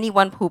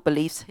 anyone who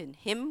believes in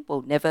him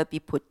will never be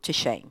put to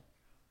shame.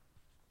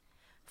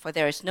 For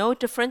there is no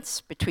difference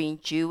between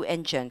Jew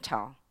and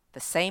Gentile. The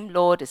same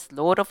Lord is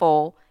Lord of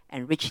all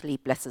and richly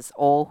blesses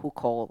all who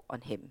call on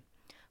him.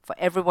 For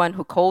everyone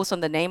who calls on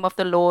the name of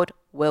the Lord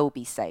will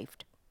be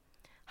saved.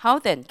 How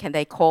then can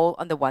they call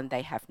on the one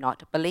they have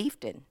not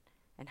believed in?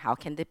 And how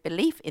can they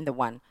believe in the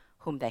one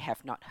whom they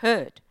have not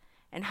heard?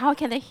 And how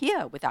can they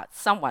hear without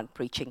someone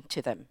preaching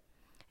to them?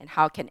 And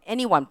how can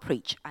anyone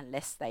preach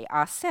unless they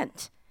are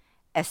sent?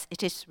 As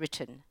it is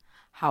written,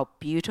 "How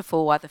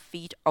beautiful are the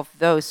feet of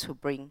those who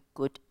bring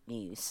good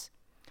news."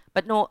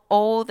 But not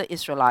all the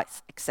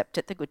Israelites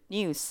accepted the good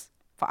news,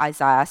 for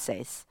Isaiah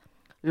says,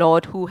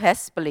 "Lord, who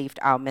has believed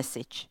our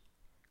message?"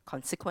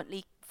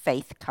 Consequently,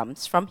 faith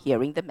comes from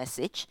hearing the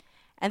message,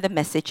 and the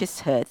message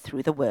is heard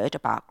through the word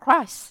about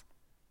Christ.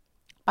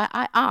 But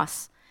I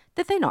ask,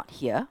 did they not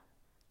hear?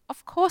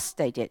 Of course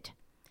they did.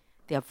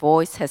 Their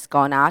voice has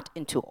gone out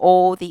into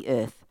all the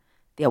earth,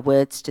 their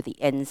words to the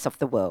ends of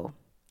the world.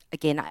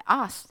 Again I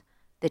ask,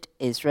 did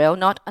Israel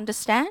not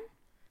understand?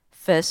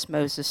 First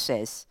Moses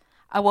says,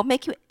 "I will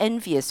make you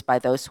envious by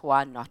those who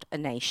are not a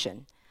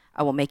nation.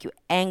 I will make you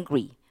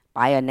angry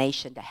by a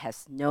nation that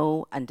has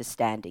no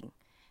understanding."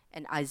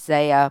 And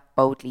Isaiah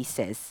boldly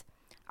says,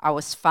 "I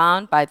was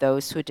found by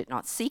those who did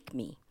not seek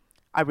me.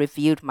 I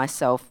revealed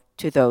myself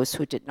to those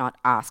who did not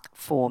ask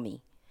for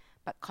me."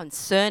 But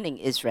concerning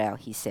Israel,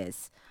 he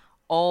says,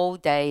 "All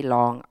day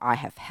long I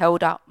have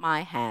held out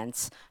my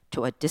hands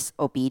to a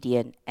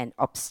disobedient and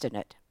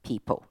obstinate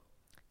people."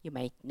 You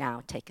may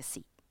now take a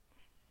seat.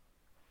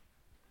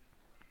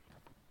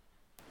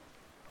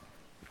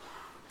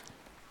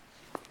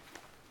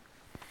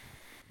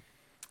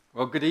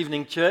 Well, good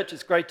evening, church.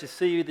 It's great to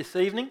see you this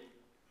evening.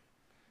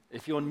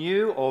 If you're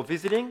new or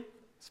visiting,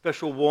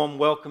 special warm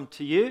welcome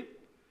to you.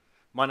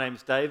 My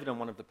name's David. I'm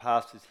one of the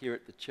pastors here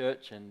at the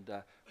church, and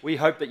we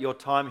hope that your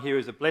time here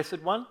is a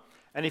blessed one.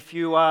 And if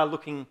you are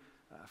looking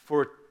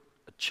for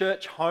a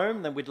church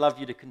home, then we'd love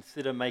you to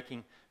consider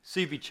making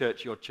Subi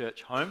Church your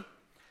church home.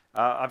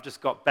 I've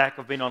just got back.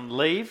 I've been on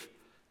leave.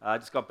 I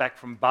just got back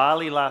from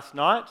Bali last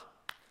night,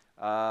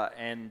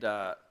 and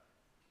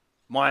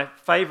my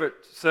favourite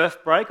surf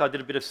break, I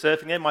did a bit of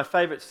surfing there. My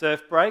favourite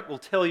surf break will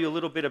tell you a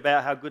little bit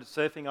about how good at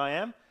surfing I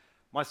am.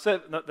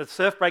 The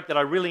surf break that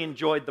I really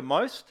enjoyed the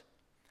most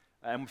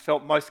and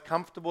felt most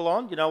comfortable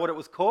on, you know what it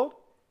was called?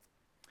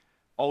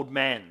 Old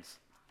Man's.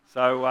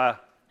 So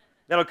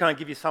that'll kind of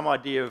give you some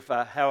idea of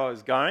how I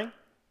was going.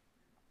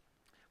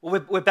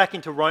 Well, we're back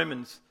into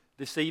Romans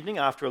this evening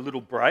after a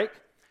little break.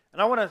 And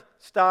I want to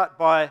start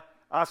by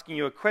asking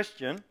you a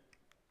question.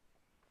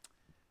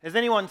 Has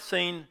anyone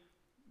seen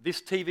this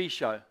TV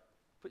show?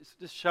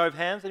 Just show of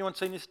hands. Anyone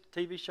seen this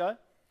TV show?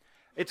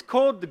 It's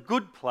called The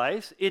Good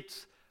Place.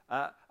 It's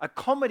a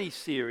comedy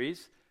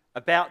series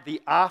about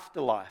the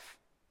afterlife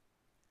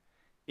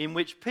in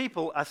which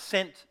people are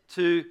sent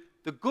to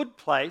the good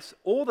place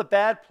or the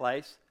bad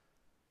place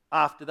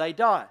after they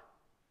die.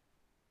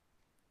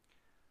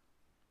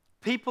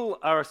 People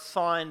are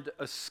assigned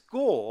a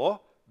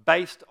score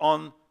based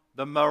on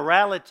the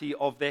morality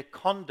of their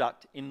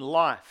conduct in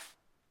life.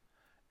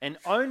 And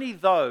only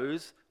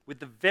those with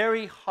the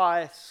very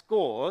highest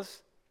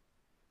scores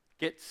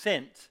get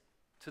sent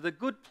to the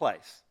good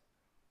place.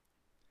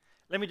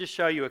 Let me just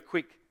show you a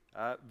quick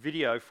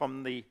video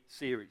from the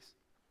series.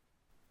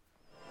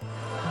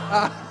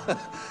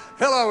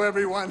 Hello,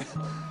 everyone,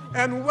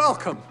 and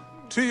welcome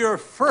to your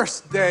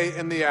first day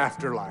in the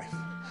afterlife.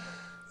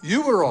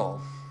 You were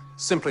all,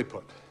 simply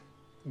put,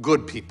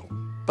 good people.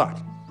 But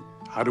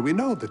how do we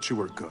know that you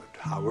were good?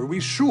 How are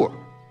we sure?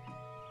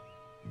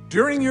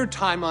 During your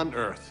time on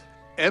Earth,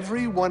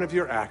 every one of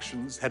your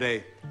actions had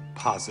a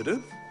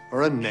positive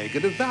or a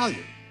negative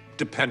value,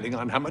 depending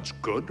on how much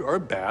good or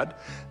bad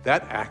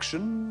that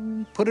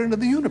action put into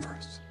the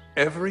universe.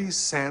 Every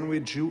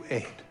sandwich you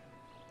ate,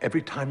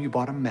 every time you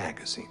bought a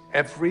magazine,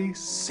 every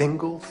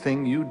single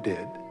thing you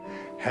did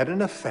had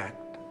an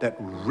effect that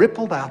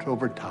rippled out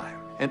over time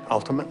and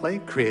ultimately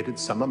created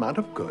some amount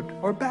of good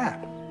or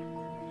bad.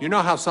 You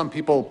know how some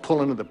people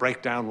pull into the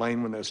breakdown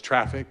lane when there's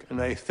traffic and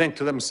they think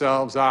to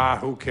themselves,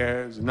 who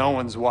cares? No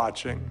one's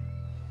watching.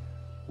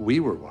 We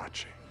were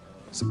watching.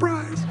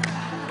 Surprise!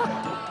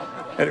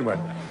 Anyway,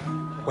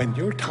 when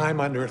your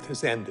time on Earth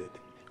has ended,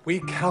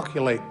 we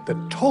calculate the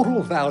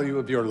total value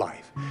of your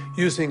life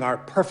using our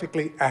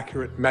perfectly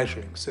accurate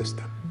measuring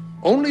system.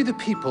 Only the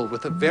people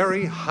with the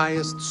very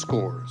highest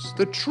scores,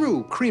 the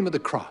true cream of the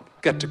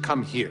crop, get to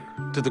come here,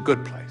 to the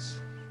good place.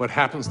 What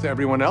happens to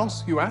everyone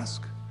else, you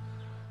ask?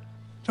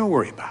 Don't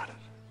worry about it.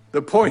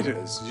 The point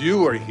is,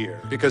 you are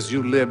here because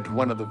you lived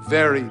one of the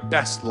very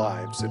best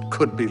lives that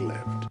could be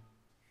lived.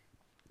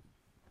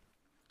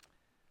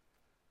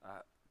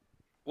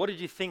 What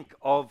did you think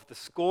of the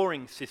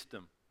scoring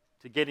system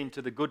to get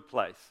into the good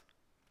place?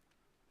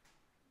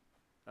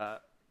 A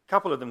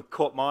couple of them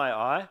caught my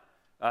eye.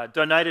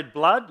 Donated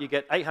blood, you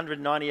get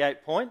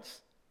 898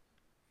 points.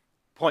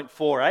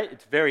 0.48,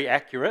 it's very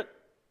accurate,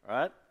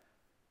 right?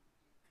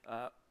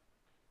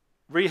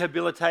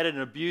 Rehabilitated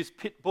an abused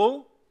pit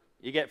bull,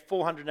 you get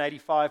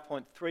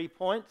 485.3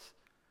 points.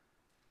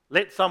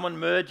 Let someone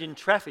merge in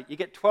traffic, you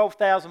get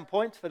 12,000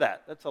 points for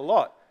that. That's a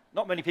lot.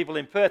 Not many people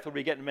in Perth will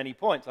be getting many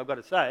points, I've got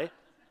to say.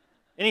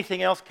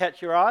 Anything else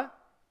catch your eye?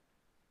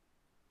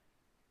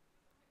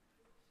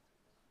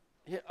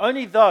 Yeah,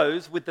 only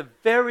those with the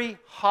very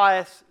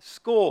highest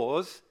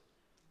scores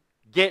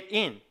get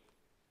in.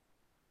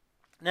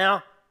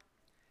 Now,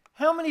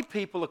 how many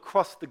people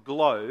across the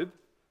globe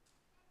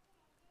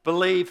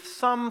believe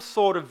some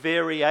sort of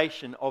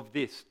variation of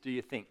this, do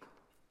you think?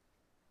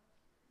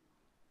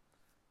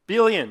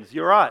 Billions,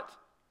 you're right.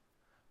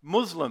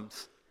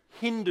 Muslims,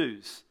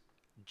 Hindus,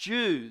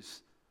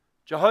 Jews,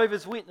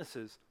 Jehovah's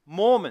Witnesses,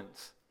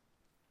 Mormons.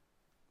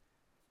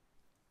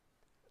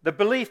 The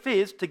belief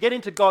is to get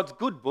into God's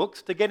good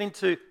books, to get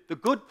into the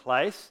good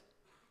place,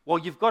 well,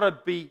 you've got to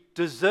be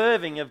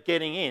deserving of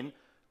getting in.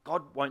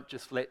 God won't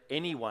just let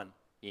anyone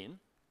in.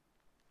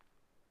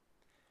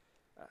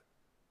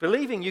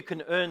 Believing you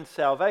can earn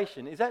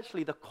salvation is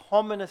actually the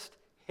commonest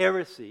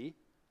heresy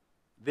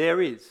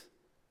there is.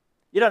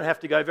 You don't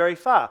have to go very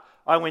far.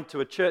 I went to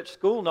a church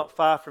school not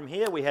far from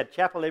here. We had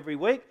chapel every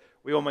week.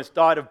 We almost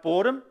died of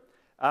boredom.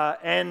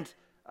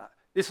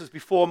 This was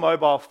before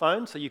mobile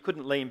phones, so you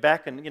couldn't lean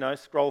back and,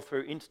 scroll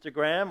through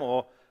Instagram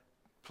or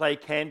play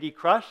Candy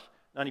Crush.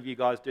 None of you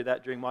guys do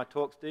that during my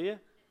talks, do you?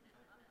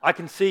 I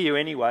can see you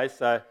anyway,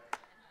 so.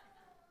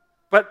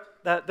 But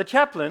the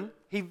chaplain,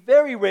 he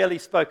very rarely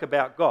spoke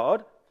about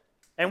God,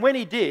 and when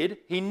he did,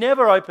 he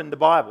never opened the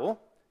Bible,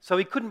 so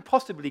he couldn't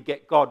possibly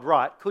get God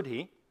right, could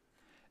he?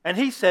 And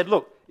he said,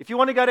 look, if you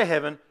want to go to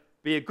heaven,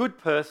 be a good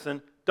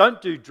person,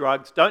 don't do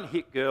drugs, don't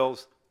hit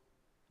girls,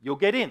 you'll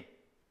get in.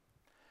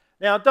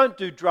 Now, don't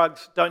do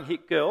drugs, don't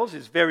hit girls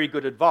is very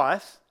good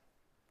advice,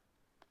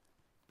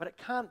 but it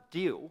can't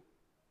deal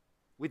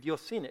with your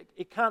sin.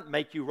 It can't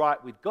make you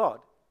right with God,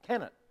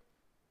 can it?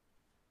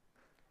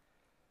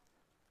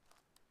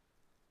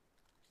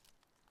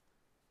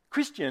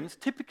 Christians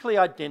typically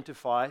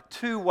identify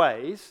two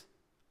ways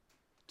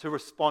to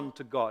respond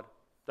to God,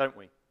 don't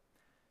we?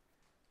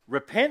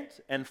 Repent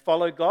and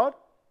follow God,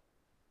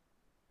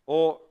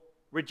 or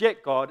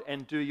reject God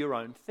and do your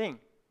own thing.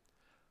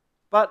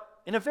 But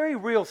in a very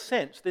real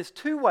sense, there's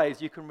two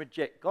ways you can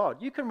reject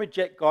God. You can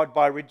reject God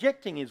by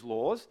rejecting His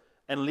laws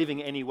and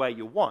living any way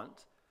you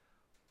want.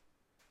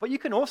 But you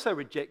can also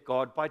reject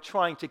God by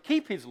trying to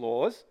keep His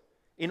laws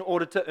in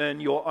order to earn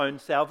your own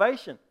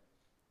salvation.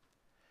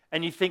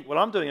 And you think, well,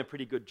 I'm doing a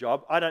pretty good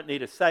job. I don't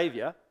need a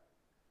Saviour.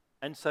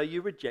 And so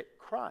you reject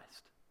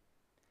Christ.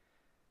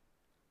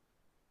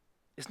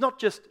 It's not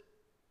just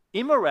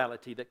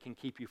immorality that can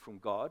keep you from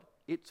God.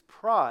 It's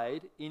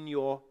pride in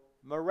your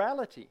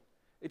morality.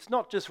 It's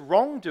not just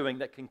wrongdoing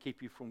that can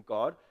keep you from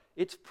God.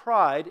 It's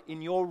pride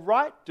in your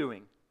right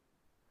doing.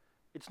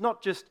 It's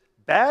not just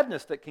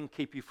badness that can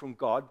keep you from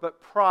God,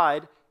 but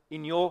pride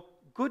in your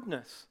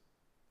goodness.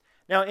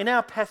 Now, in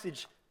our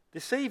passage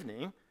this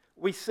evening,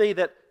 we see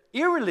that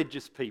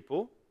irreligious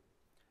people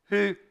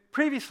who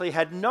previously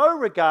had no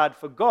regard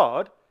for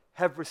God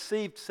have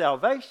received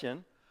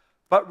salvation,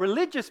 but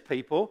religious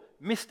people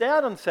missed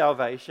out on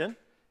salvation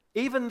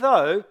even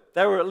though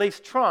they were at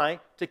least trying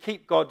to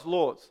keep God's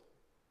laws.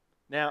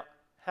 Now,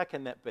 how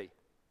can that be?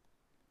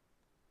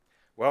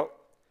 Well,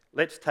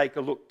 let's take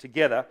a look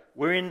together.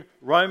 We're in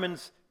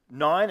Romans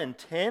 9 and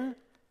 10.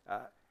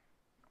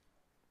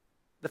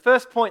 The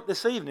first point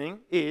this evening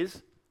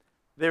is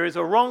there is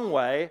a wrong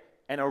way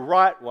and a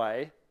right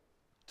way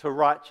to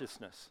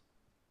righteousness.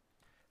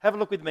 Have a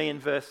look with me in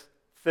verse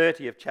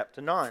 30 of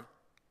chapter 9.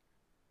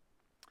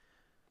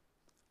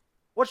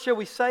 What shall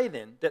we say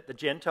then? That the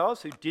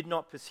Gentiles who did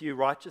not pursue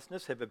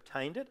righteousness have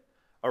obtained it,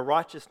 a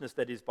righteousness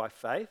that is by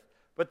faith?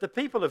 But the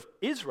people of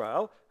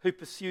Israel who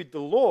pursued the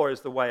law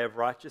as the way of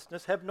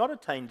righteousness have not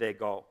attained their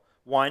goal.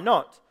 Why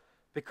not?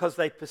 Because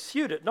they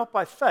pursued it not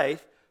by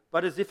faith,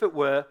 but as if it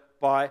were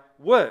by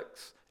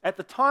works. At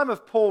the time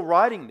of Paul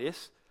writing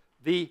this,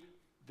 the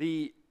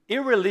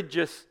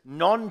irreligious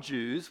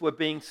non-Jews were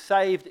being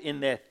saved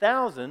in their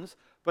thousands,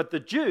 but the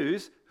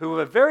Jews, who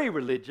were very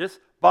religious,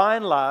 by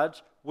and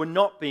large, were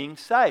not being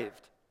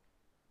saved.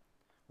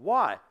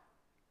 Why?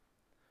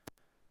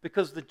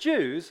 Because the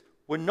Jews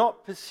were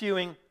not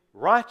pursuing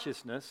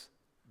righteousness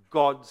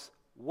God's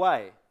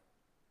way.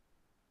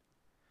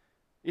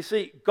 You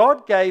see,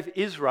 God gave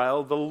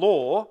Israel the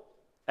law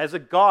as a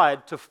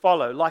guide to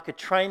follow, like a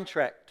train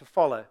track to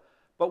follow.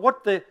 But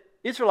what the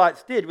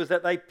Israelites did was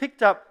that they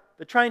picked up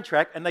the train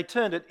track and they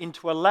turned it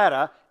into a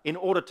ladder in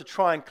order to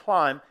try and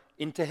climb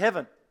into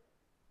heaven.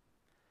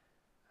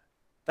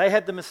 They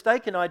had the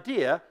mistaken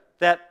idea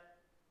that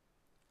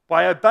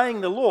by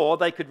obeying the law,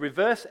 they could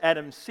reverse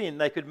Adam's sin,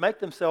 they could make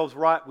themselves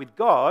right with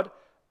God,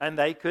 and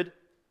they could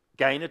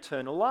gain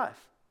eternal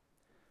life.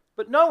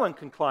 But no one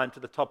can climb to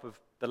the top of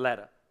the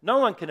ladder. No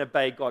one can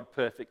obey God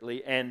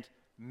perfectly and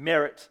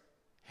merit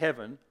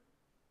heaven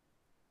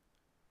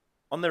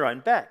on their own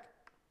back.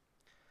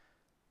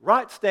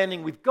 Right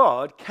standing with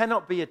God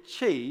cannot be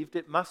achieved,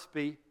 it must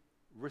be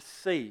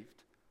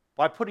received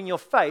by putting your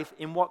faith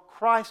in what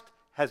Christ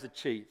has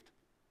achieved.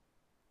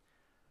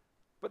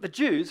 But the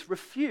Jews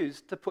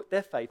refused to put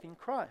their faith in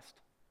Christ.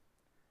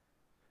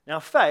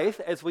 Now,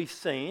 faith, as we've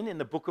seen in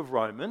the book of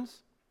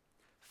Romans,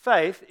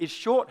 faith is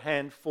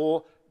shorthand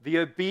for the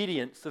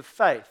obedience of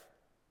faith,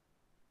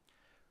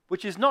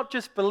 which is not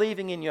just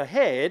believing in your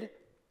head,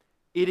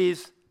 it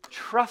is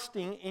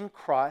trusting in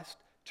Christ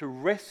to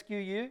rescue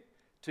you,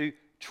 to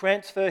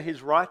transfer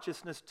His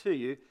righteousness to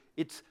you.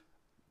 It's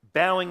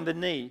bowing the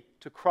knee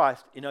to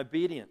Christ in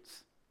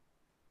obedience.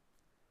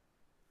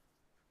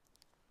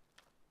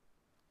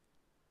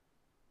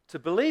 To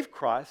believe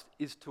Christ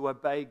is to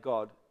obey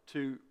God.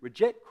 To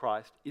reject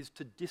Christ is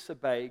to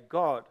disobey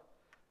God.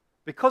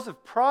 Because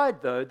of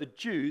pride, though, the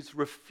Jews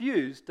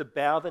refused to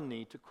bow the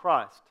knee to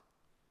Christ.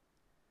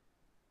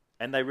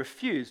 And they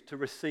refused to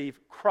receive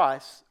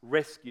Christ's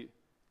rescue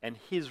and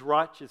His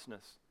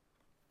righteousness.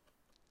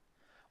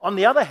 On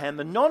the other hand,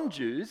 the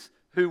non-Jews,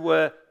 who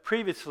were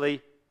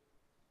previously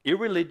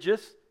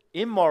irreligious,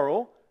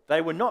 immoral,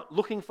 they were not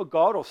looking for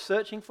God or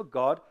searching for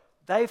God,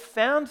 they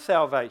found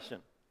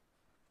salvation.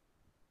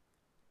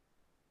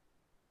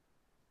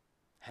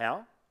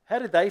 How? How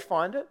did they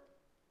find it?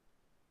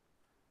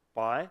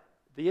 By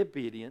the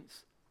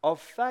obedience of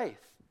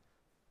faith.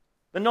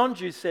 The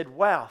non-Jews said,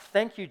 wow,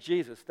 thank you,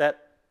 Jesus,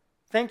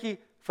 thank you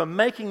for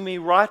making me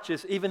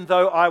righteous even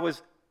though I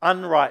was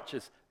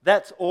unrighteous.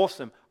 That's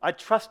awesome. I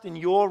trust in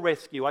your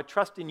rescue. I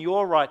trust in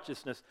your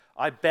righteousness.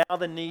 I bow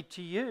the knee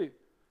to you.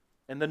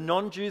 And the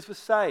non-Jews were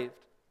saved.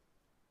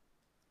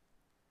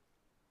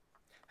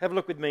 Have a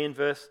look with me in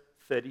verse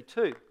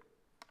 32.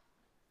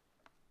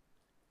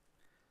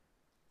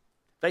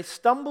 They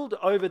stumbled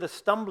over the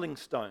stumbling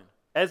stone,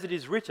 As it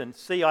is written,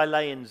 see, I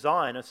lay in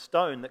Zion a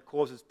stone that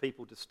causes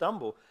people to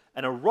stumble,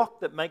 and a rock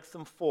that makes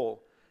them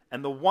fall.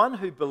 And the one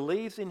who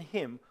believes in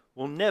him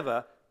will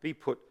never be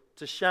put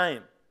to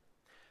shame.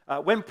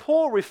 When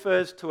Paul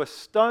refers to a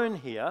stone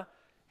here,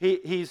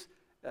 he's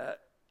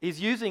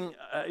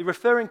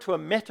referring to a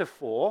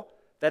metaphor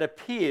that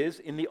appears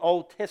in the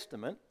Old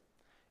Testament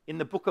in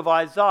the book of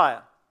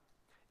Isaiah,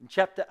 in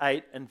chapter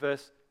 8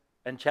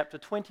 and chapter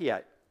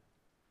 28.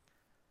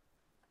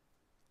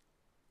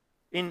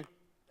 In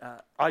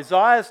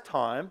Isaiah's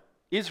time,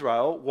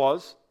 Israel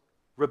was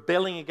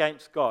rebelling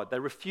against God. They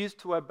refused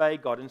to obey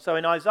God. And so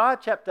in Isaiah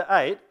chapter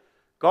 8,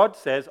 God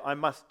says, I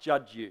must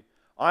judge you.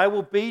 I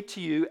will be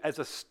to you as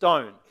a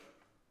stone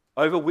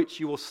over which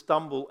you will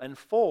stumble and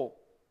fall.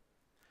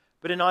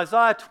 But in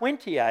Isaiah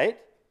 28,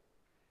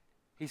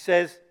 he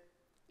says,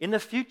 in the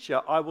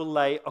future I will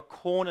lay a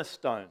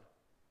cornerstone.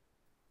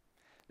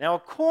 Now a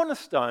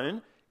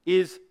cornerstone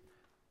is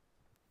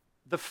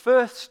the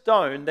first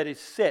stone that is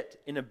set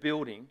in a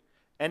building,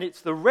 and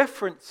it's the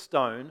reference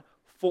stone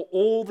for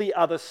all the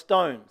other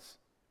stones.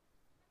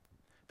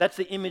 That's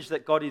the image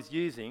that God is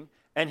using,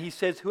 and he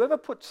says whoever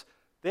puts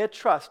their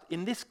trust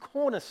in this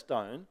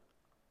cornerstone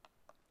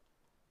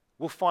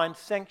will find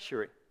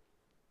sanctuary.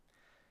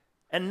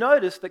 And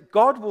notice that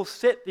God will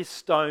set this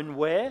stone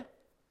where?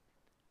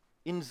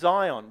 In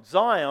Zion.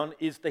 Zion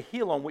is the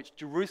hill on which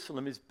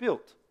Jerusalem is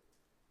built.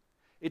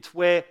 It's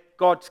where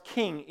God's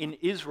king in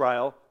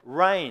Israel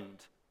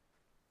reigned.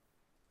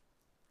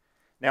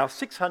 Now,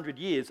 600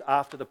 years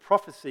after the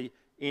prophecy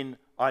in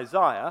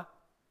Isaiah,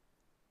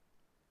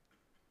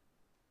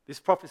 this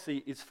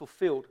prophecy is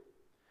fulfilled.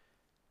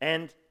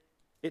 And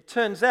it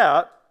turns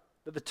out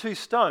that the two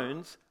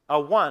stones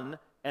are one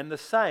and the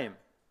same.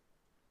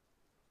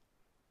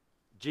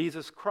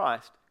 Jesus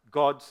Christ,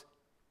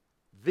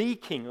 the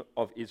King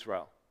of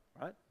Israel,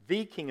 right?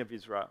 The King of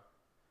Israel.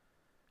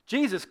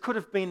 Jesus could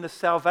have been the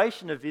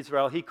salvation of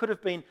Israel. He could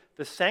have been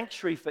the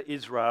sanctuary for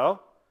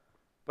Israel.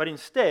 But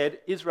instead,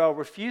 Israel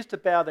refused to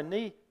bow the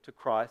knee to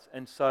Christ,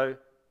 and so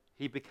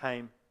he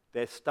became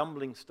their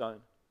stumbling stone.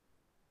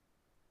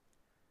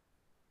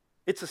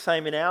 It's the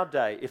same in our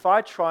day. If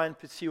I try and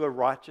pursue a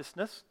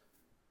righteousness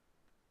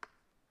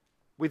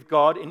with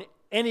God in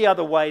any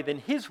other way than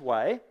his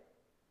way,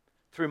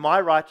 through my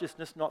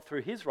righteousness, not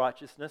through his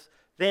righteousness,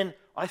 then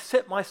I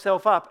set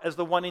myself up as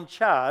the one in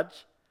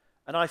charge,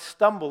 and I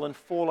stumble and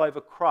fall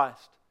over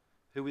Christ,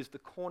 who is the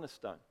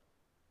cornerstone.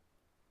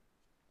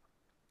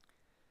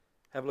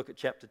 Have a look at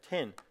chapter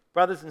 10.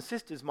 Brothers and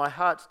sisters, my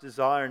heart's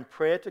desire and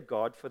prayer to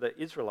God for the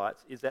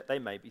Israelites is that they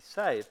may be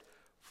saved.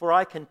 For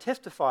I can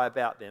testify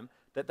about them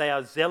that they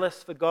are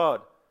zealous for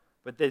God,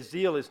 but their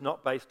zeal is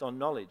not based on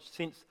knowledge.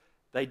 Since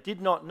they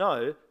did not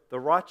know the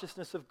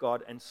righteousness of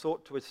God and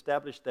sought to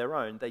establish their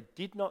own, they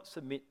did not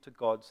submit to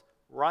God's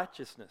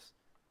righteousness.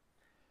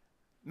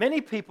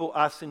 Many people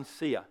are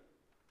sincere.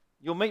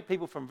 You'll meet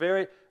people from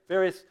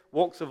various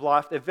walks of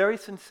life. They're very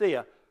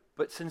sincere,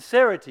 but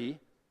sincerity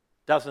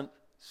doesn't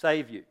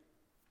save you.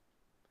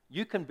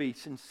 You can be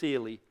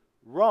sincerely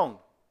wrong.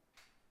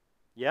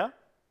 Yeah?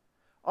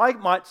 I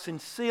might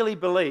sincerely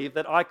believe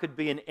that I could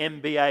be an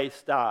NBA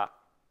star,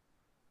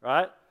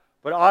 right?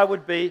 But I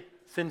would be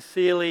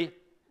sincerely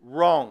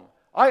wrong.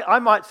 I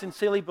might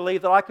sincerely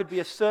believe that I could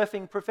be a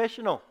surfing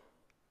professional,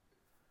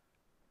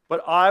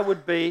 but I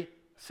would be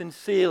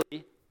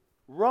sincerely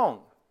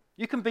wrong.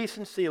 You can be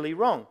sincerely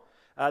wrong.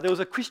 There was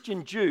a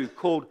Christian Jew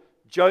called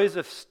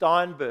Joseph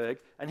Steinberg,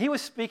 and he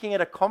was speaking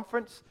at a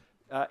conference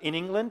in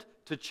England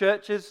to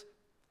churches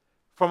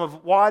from a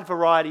wide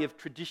variety of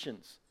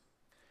traditions.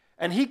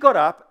 And he got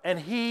up and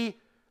he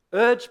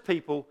urged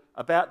people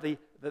about the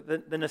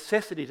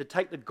necessity to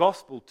take the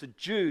gospel to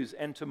Jews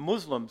and to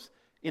Muslims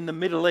in the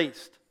Middle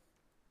East.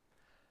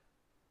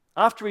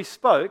 After he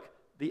spoke,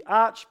 the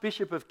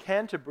Archbishop of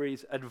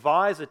Canterbury's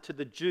advisor to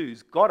the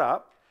Jews got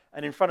up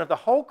and in front of the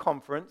whole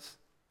conference,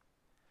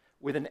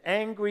 with an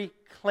angry,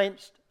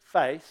 clenched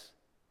face,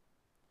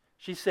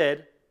 she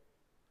said,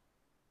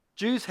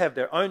 Jews have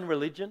their own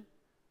religion,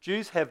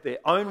 Jews have their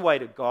own way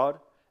to God,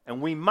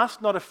 and we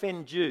must not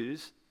offend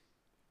Jews,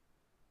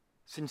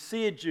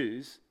 sincere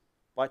Jews,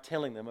 by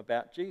telling them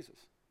about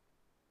Jesus.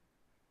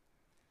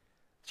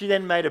 She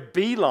then made a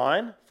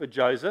beeline for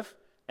Joseph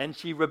and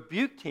she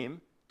rebuked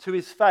him to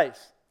his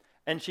face.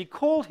 And she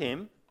called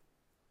him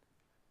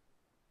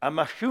a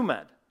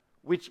Muhammad,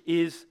 which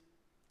is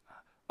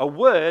a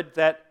word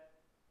that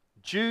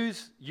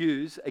Jews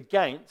use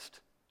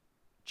against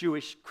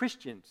Jewish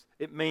Christians.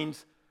 It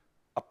means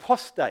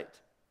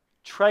apostate,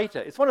 traitor.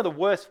 It's one of the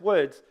worst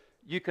words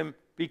you can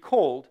be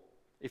called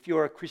if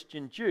you're a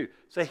Christian Jew.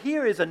 So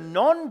here is a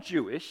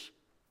non-Jewish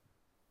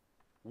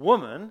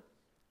woman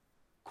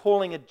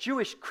calling a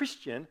Jewish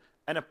Christian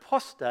an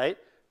apostate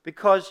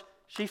because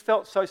she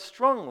felt so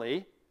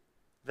strongly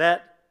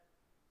that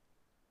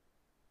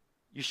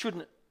you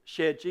shouldn't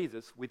share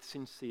Jesus with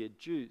sincere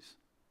Jews.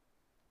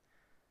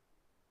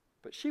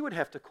 But she would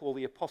have to call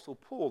the Apostle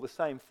Paul the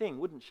same thing,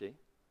 wouldn't she?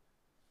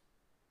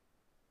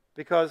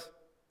 Because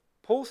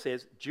Paul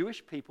says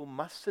Jewish people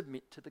must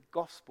submit to the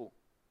gospel.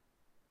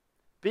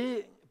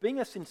 being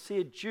a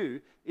sincere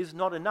Jew is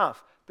not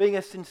enough. Being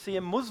a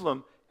sincere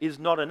Muslim is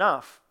not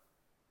enough.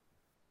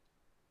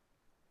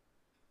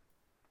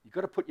 You've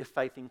got to put your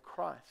faith in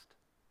Christ.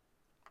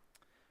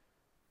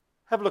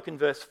 Have a look in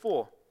verse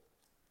 4.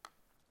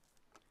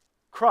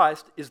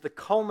 Christ is the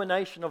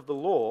culmination of the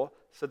law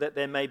so that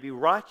there may be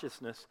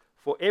righteousness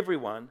for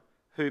everyone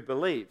who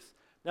believes.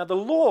 Now, the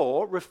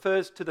law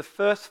refers to the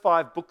first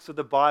 5 books of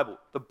the Bible,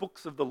 the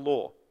books of the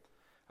law.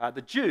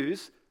 The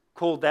Jews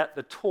called that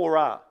the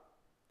Torah.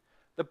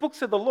 The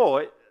books of the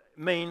law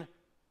mean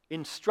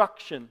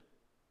instruction,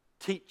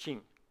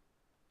 teaching,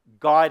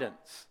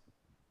 guidance.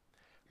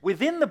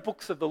 Within the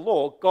books of the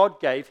law, God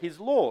gave his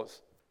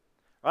laws.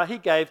 Right? He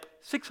gave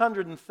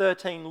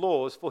 613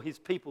 laws for his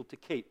people to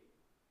keep.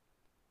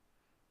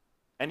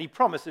 And he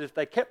promised that if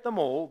they kept them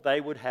all,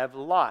 they would have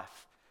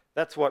life.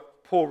 That's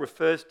what Paul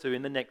refers to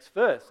in the next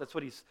verse. That's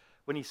what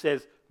when he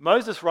says,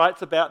 Moses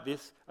writes about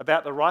this,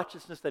 about the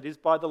righteousness that is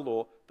by the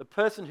law. The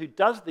person who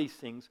does these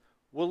things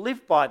will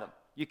live by them.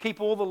 You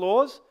keep all the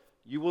laws,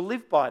 you will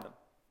live by them.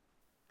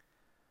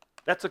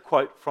 That's a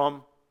quote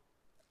from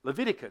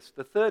Leviticus,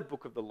 the 3rd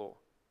book of the law.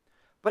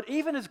 But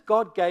even as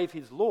God gave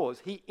his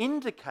laws, he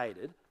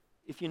indicated,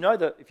 if you know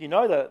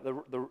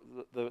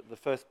the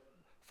first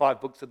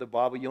 5 books of the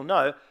Bible, you'll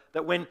know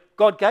that when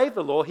God gave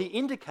the law, he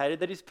indicated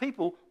that his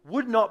people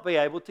would not be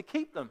able to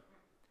keep them.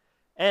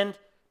 And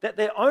that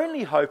their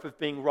only hope of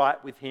being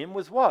right with him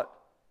was what?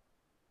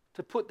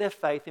 To put their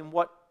faith in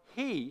what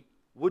he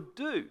would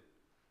do.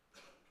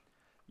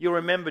 You'll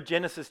remember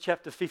Genesis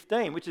chapter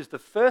 15, which is the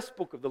first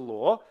book of the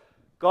law.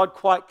 God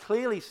quite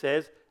clearly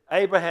says,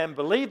 Abraham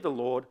believed the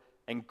Lord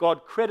and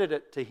God credited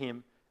it to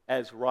him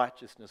as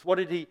righteousness. What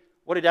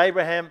did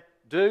Abraham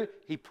do?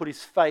 He put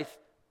his faith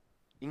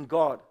in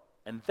God,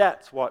 and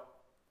that's what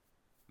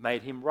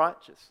made him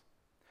righteous.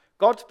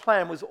 God's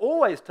plan was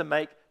always to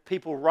make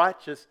people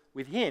righteous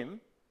with him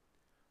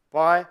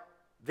by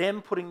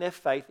them putting their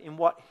faith in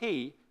what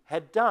he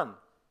had done.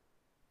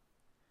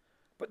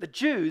 But the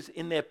Jews,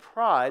 in their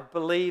pride,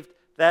 believed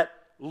that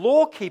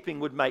law-keeping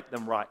would make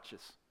them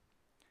righteous.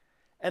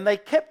 And they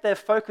kept their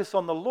focus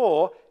on the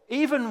law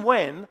even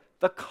when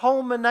the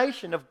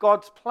culmination of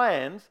God's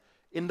plans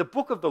in the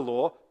book of the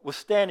law was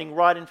standing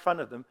right in front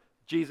of them,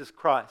 Jesus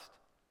Christ.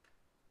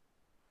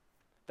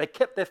 They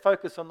kept their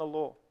focus on the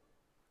law.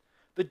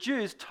 The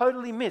Jews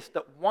totally missed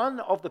that one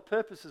of the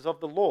purposes of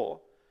the law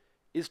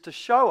is to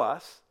show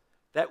us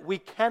that we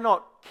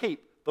cannot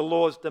keep the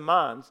law's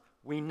demands.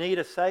 We need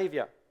a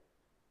Savior.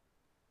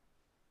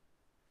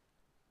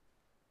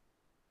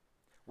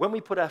 When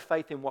we put our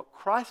faith in what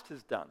Christ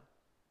has done,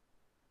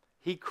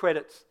 he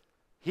credits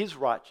his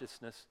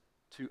righteousness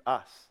to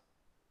us.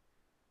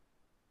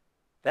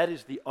 That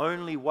is the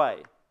only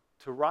way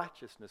to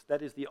righteousness.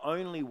 That is the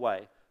only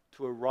way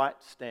to a right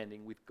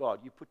standing with God.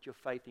 You put your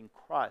faith in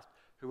Christ,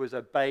 who has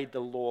obeyed the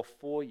law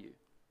for you.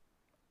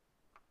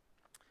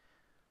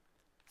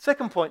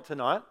 Second point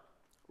tonight,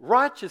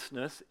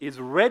 righteousness is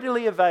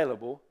readily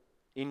available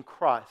in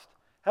Christ.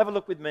 Have a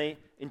look with me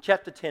in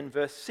chapter 10,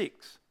 verse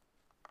 6.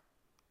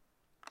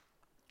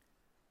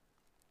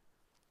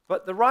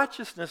 But the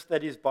righteousness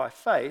that is by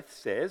faith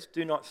says,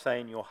 do not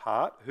say in your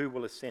heart, who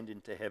will ascend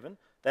into heaven,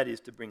 that is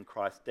to bring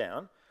Christ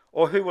down,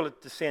 or who will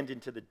descend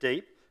into the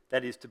deep,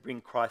 that is to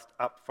bring Christ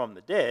up from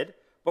the dead.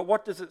 But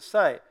what does it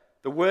say?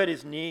 The word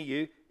is near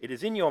you, it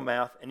is in your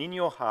mouth and in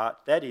your heart,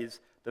 that is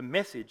the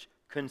message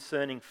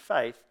concerning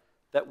faith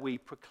that we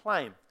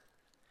proclaim.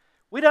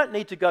 We don't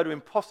need to go to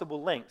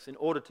impossible lengths in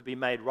order to be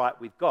made right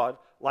with God,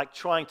 like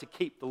trying to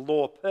keep the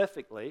law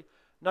perfectly.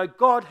 No,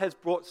 God has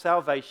brought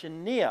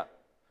salvation near.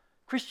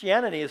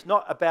 Christianity is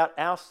not about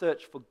our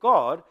search for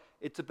God,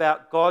 it's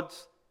about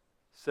God's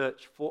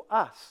search for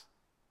us.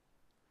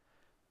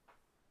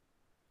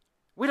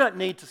 We don't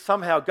need to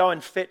somehow go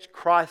and fetch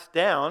Christ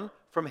down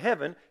from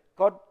heaven.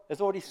 God has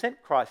already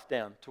sent Christ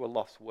down to a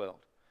lost world.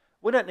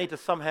 We don't need to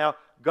somehow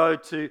go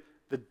to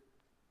the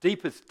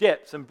deepest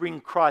depths and bring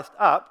Christ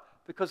up,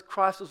 because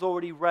Christ was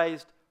already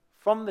raised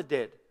from the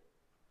dead.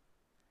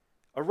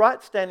 A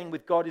right standing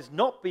with God is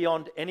not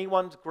beyond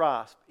anyone's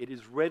grasp. It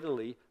is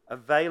readily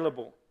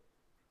available.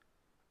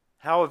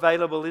 How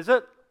available is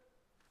it?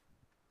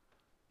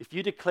 If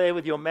you declare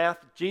with your mouth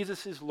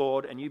Jesus is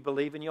Lord and you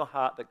believe in your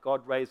heart that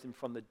God raised him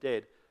from the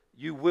dead,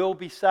 you will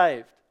be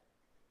saved.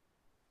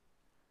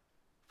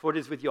 For it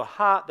is with your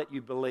heart that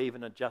you believe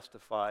and are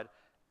justified,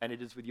 and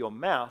it is with your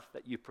mouth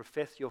that you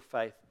profess your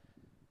faith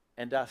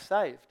and are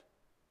saved.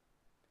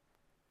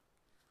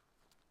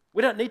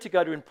 We don't need to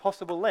go to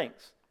impossible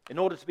lengths in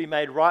order to be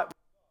made right with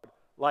God,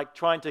 like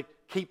trying to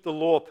keep the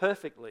law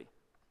perfectly.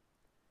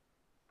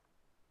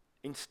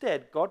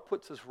 Instead, God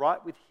puts us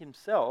right with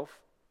himself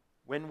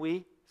when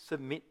we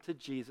submit to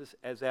Jesus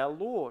as our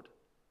Lord.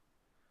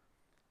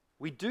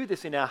 We do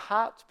this in our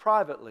hearts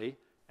privately,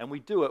 and we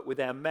do it with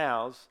our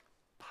mouths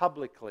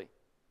publicly.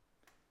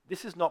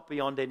 This is not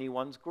beyond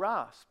anyone's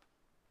grasp.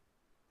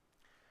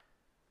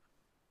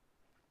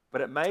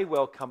 But it may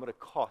well come at a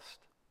cost.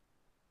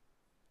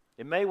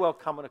 It may well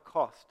come at a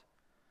cost.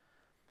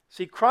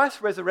 See,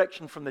 Christ's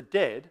resurrection from the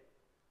dead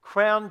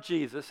crowned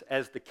Jesus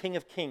as the King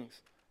of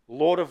Kings,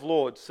 Lord of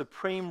Lords,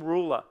 supreme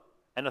ruler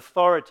and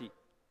authority.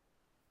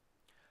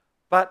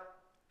 But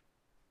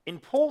in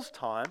Paul's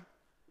time,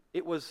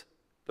 it was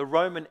the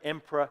Roman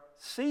Emperor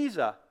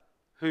Caesar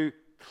who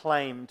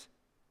claimed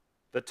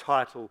the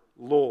title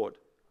Lord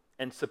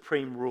and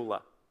supreme ruler,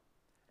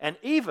 and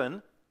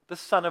even the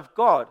Son of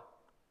God.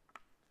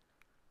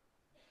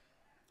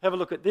 Have a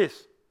look at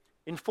this.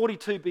 In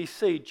 42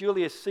 BC,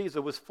 Julius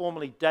Caesar was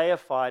formally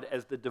deified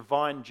as the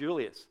divine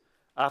Julius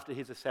after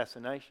his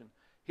assassination.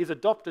 His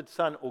adopted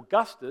son,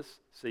 Augustus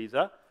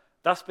Caesar,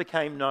 thus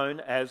became known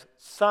as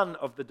son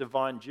of the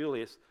divine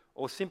Julius,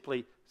 or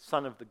simply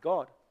son of the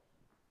God.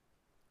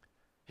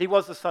 He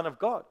was the Son of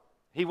God.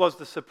 He was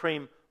the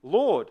supreme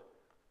Lord.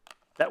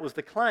 That was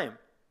the claim.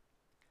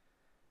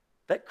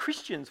 That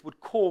Christians would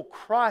call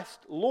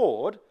Christ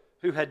Lord,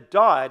 who had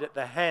died at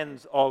the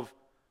hands of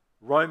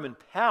Roman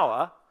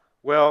power,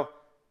 well,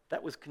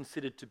 that was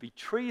considered to be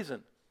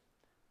treason.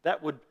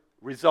 That would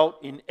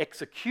result in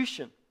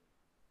execution.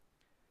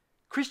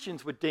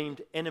 Christians were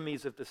deemed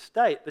enemies of the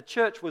state. The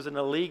church was an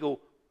illegal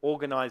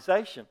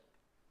organization.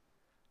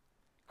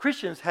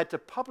 Christians had to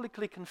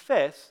publicly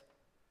confess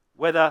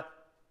whether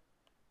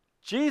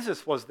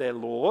Jesus was their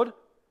Lord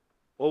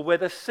or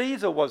whether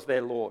Caesar was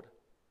their Lord.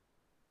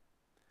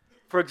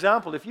 For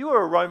example, if you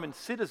were a Roman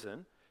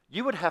citizen,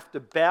 you would have to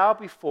bow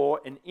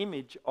before an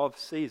image of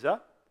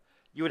Caesar.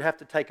 You would have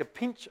to take a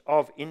pinch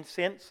of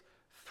incense,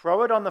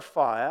 throw it on the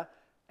fire,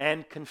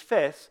 and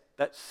confess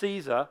that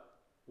Caesar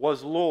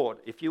was Lord.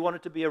 If you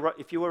wanted to be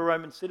if you were a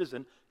Roman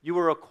citizen, you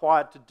were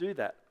required to do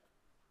that.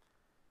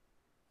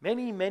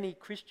 Many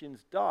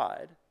Christians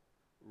died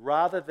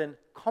rather than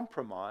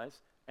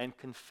compromise and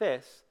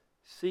confess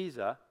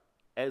Caesar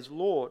as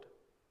Lord.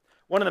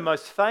 One of the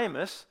most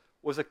famous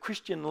was a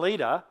Christian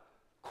leader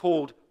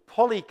called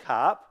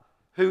Polycarp,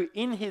 who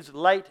in his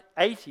late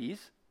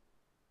 80s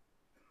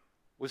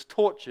was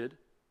tortured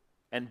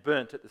and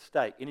burnt at the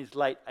stake, in his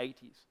late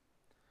 80s.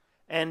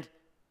 And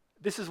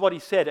this is what he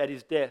said at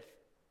his death.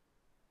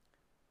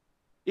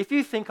 "If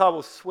you think I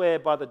will swear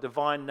by the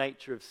divine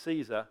nature of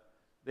Caesar,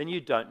 then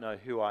you don't know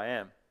who I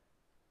am.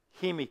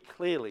 Hear me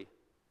clearly.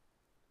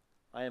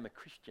 I am a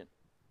Christian."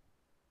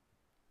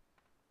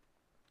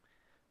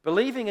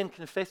 Believing and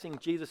confessing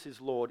Jesus is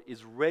Lord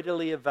is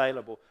readily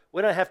available.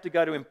 We don't have to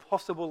go to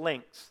impossible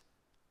lengths,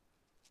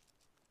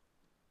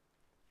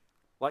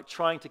 like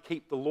trying to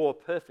keep the law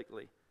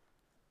perfectly.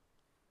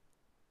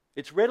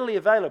 It's readily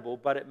available,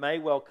 but it may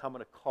well come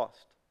at a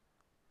cost.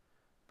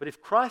 But if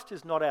Christ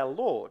is not our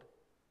Lord,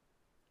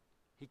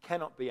 he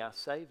cannot be our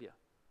Saviour.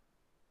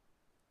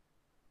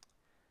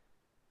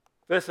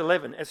 Verse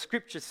 11, as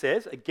Scripture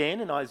says,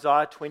 again in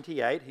Isaiah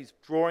 28, he's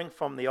drawing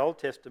from the Old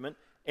Testament,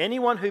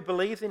 anyone who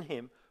believes in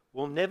him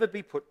will never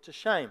be put to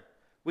shame,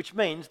 which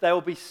means they will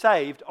be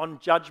saved on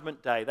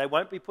Judgment Day. They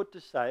won't be put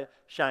to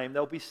shame,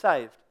 they'll be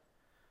saved.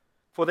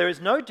 For there is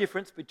no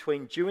difference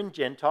between Jew and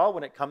Gentile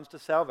when it comes to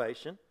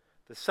salvation.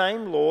 The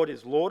same Lord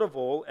is Lord of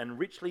all and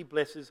richly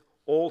blesses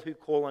all who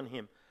call on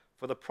him.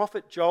 For the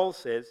prophet Joel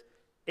says,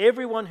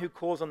 everyone who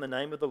calls on the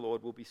name of the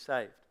Lord will be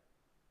saved.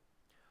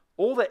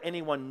 All that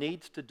anyone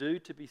needs to do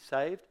to be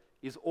saved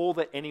is all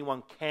that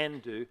anyone can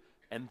do,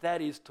 and that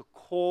is to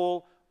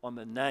call on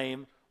the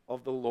name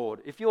of the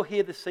Lord. If you're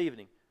here this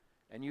evening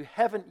and you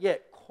haven't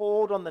yet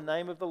called on the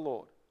name of the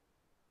Lord,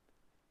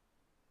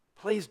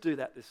 please do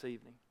that this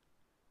evening.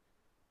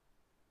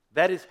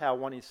 That is how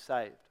one is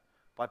saved,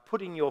 by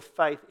putting your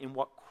faith in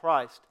what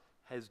Christ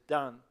has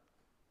done.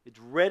 It's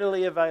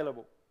readily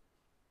available.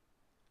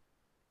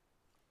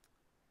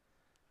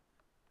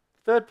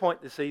 Third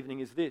point this evening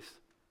is this.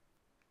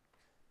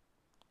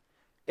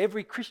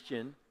 Every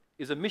Christian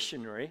is a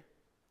missionary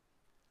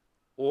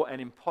or an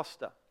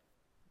imposter.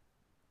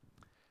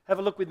 Have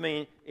a look with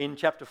me in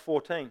chapter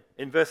 14,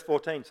 in verse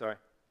 14, sorry.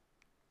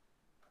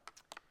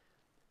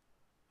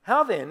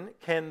 How then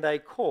can they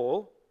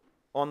call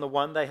on the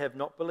one they have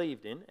not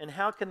believed in? And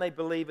how can they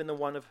believe in the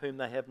one of whom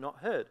they have not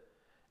heard?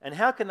 And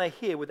how can they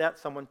hear without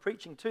someone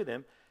preaching to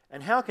them?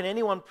 And how can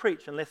anyone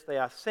preach unless they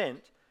are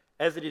sent?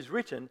 As it is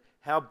written,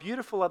 how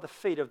beautiful are the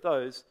feet of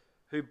those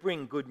who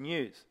bring good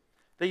news.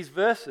 These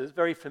verses,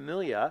 very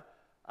familiar,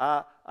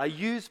 are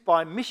used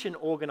by mission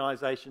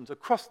organizations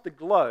across the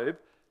globe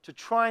to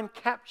try and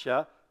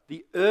capture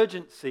the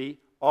urgency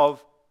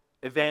of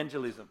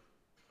evangelism.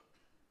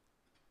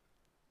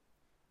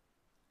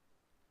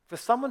 For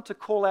someone to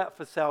call out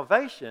for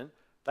salvation,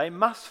 they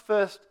must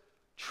first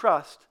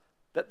trust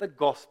that the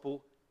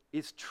gospel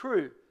is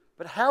true.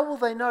 But how will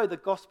they know the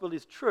gospel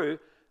is true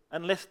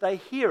unless they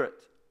hear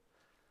it?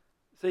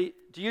 See,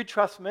 do you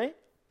trust me?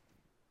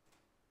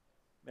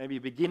 Maybe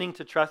you're beginning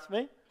to trust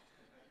me.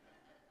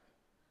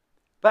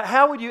 But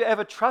how would you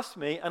ever trust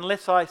me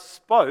unless I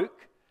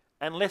spoke,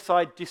 unless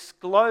I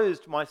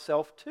disclosed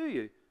myself to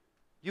you?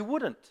 You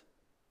wouldn't.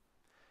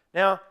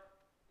 Now,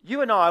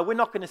 you and I, we're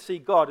not going to see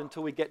God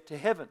until we get to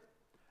heaven.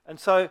 And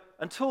so,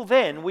 until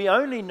then, we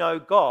only know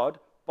God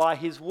by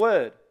his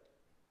word.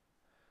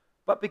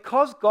 But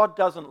because God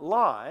doesn't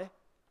lie,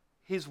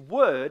 His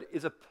word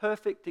is a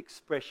perfect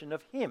expression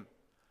of Him.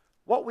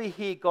 What we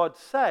hear God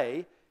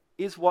say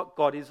is what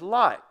God is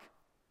like.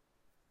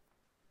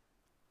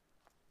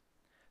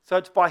 So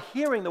it's by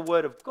hearing the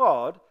word of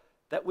God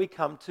that we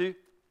come to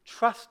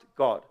trust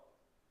God.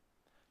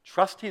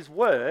 Trust His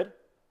word,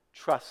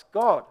 trust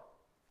God.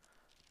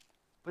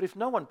 But if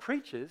no one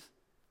preaches,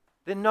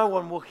 then no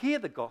one will hear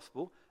the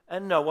gospel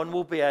and no one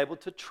will be able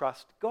to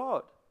trust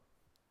God.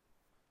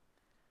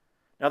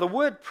 Now, the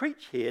word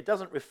preach here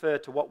doesn't refer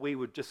to what we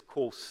would just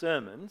call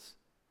sermons.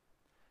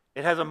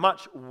 It has a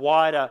much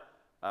wider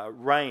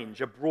range,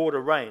 a broader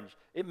range.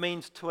 It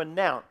means to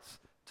announce,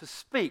 to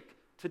speak,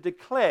 to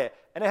declare,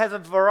 and it has a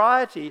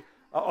variety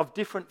of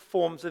different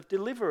forms of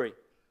delivery.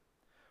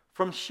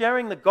 From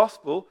sharing the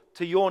gospel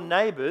to your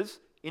neighbours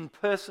in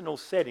personal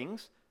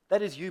settings,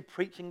 that is you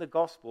preaching the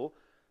gospel,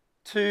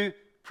 to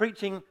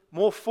preaching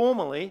more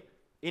formally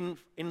in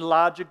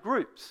larger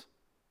groups,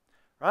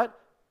 right?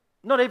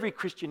 Not every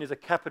Christian is a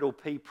capital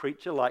P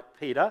preacher like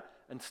Peter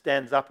and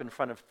stands up in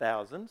front of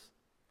thousands.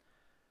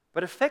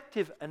 But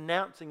effective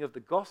announcing of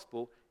the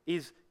gospel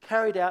is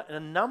carried out in a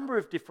number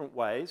of different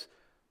ways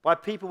by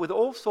people with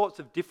all sorts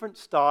of different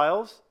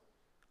styles,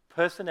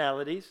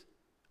 personalities,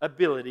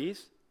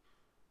 abilities,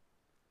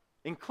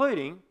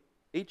 including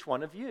each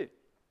one of you.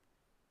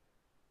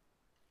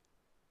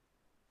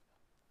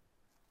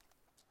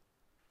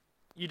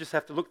 You just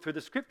have to look through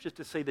the scriptures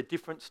to see the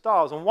different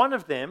styles, and one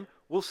of them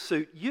will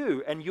suit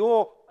you and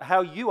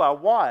how you are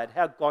wired,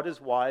 how God has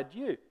wired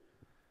you.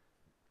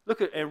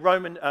 Look at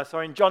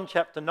in John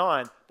chapter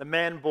 9, the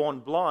man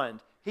born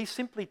blind. He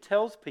simply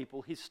tells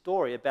people his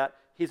story about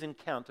his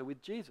encounter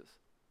with Jesus.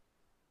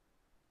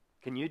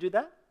 Can you do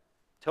that?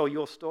 Tell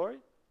your story?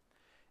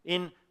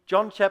 In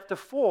John chapter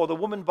 4, the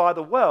woman by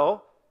the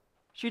well,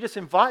 she just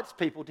invites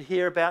people to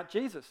hear about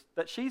Jesus,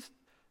 that she's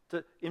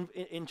to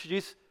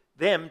introduce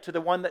them to the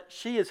one that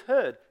she has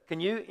heard. Can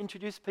you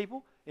introduce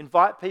people,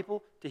 invite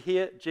people to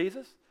hear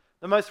Jesus?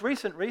 The most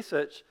recent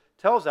research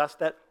tells us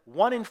that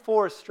 1 in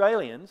 4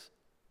 Australians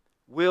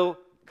will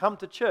come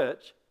to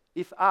church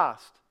if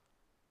asked.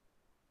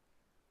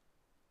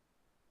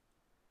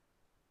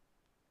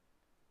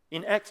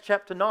 In Acts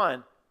chapter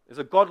 9, there's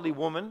a godly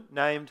woman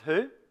named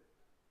who?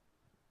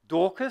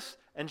 Dorcas,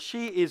 and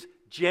she is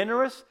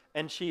generous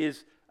and she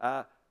is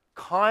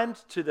kind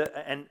to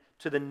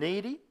the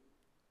needy.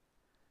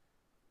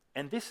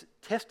 And this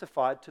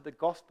testified to the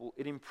gospel.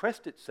 It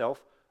impressed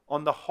itself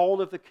on the whole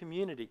of the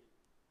community.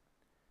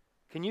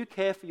 Can you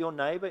care for your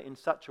neighbour in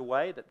such a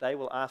way that they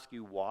will ask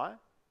you why?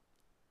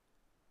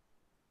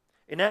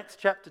 In Acts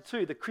chapter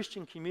 2, the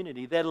Christian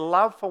community, their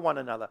love for one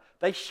another,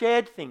 they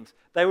shared things.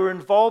 They were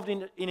involved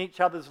in each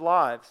other's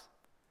lives.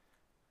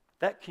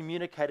 That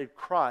communicated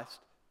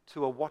Christ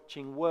to a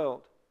watching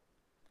world.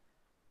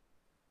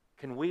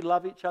 Can we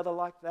love each other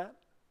like that?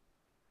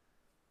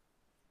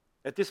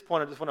 At this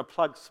point, I just want to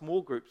plug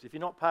small groups. If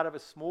you're not part of a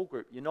small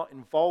group, you're not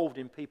involved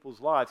in people's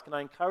lives, can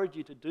I encourage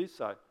you to do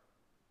so?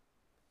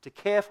 To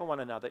care for one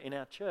another in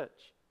our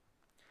church.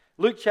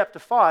 Luke chapter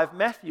 5,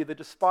 Matthew, the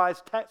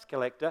despised tax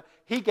collector,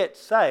 he gets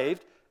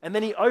saved and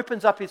then he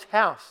opens up his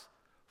house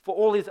for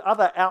all his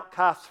other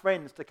outcast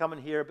friends to come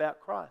and hear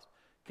about Christ.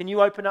 Can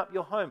you open up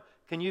your home?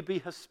 Can you be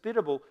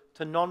hospitable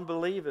to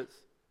non-believers?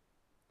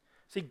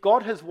 See,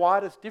 God has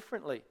wired us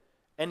differently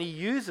and He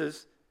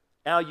uses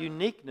our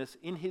uniqueness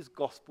in His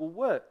gospel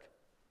work.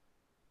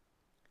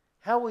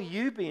 How will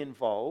you be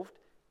involved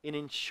in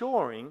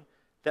ensuring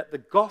that the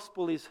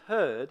gospel is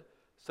heard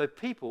so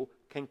people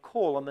can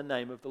call on the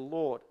name of the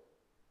Lord?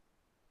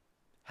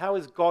 How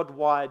has God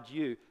wired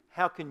you?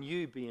 How can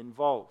you be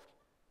involved?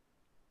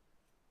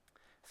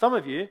 Some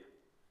of you,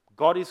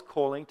 God is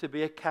calling to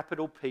be a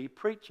capital P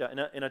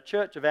preacher. In a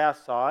church of our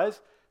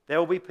size, there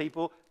will be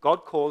people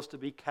God calls to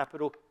be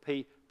capital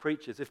P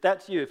preachers. If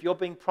that's you, if you're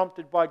being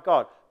prompted by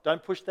God,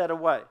 don't push that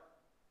away.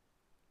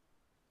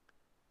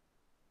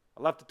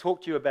 I'd love to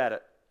talk to you about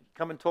it.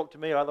 Come and talk to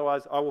me,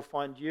 otherwise I will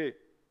find you.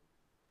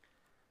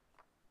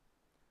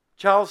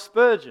 Charles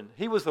Spurgeon,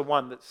 he was the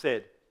one that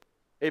said,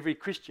 every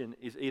Christian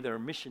is either a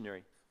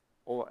missionary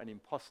or an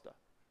imposter.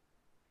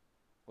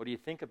 What do you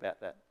think about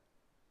that?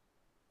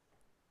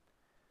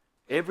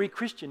 Every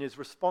Christian is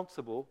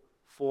responsible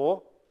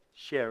for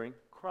sharing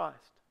Christ.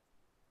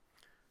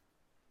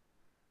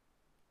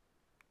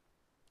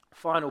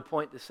 Final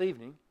point this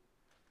evening,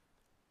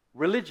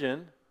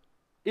 religion,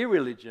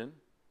 irreligion,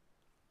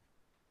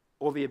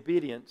 or the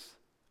obedience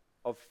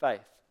of faith.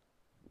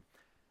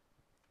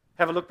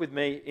 Have a look with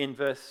me in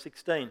verse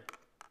 16.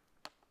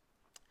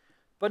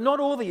 But not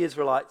all the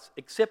Israelites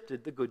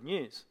accepted the good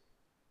news.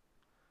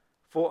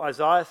 For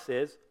Isaiah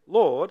says,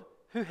 Lord,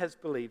 who has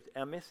believed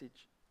our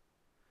message?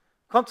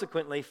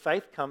 Consequently,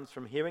 faith comes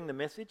from hearing the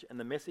message, and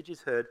the message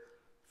is heard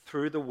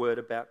through the word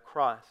about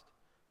Christ.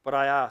 But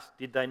I ask,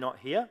 did they not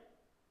hear?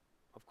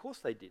 Of course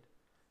they did.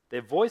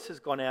 Their voice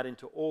has gone out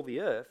into all the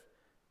earth,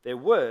 their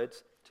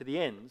words to the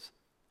ends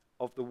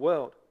of the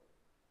world.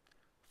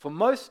 For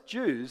most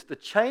Jews, the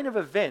chain of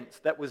events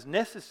that was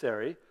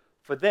necessary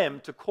for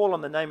them to call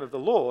on the name of the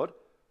Lord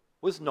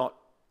was not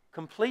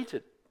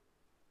completed.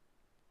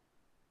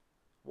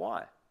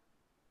 Why?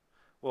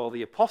 Well,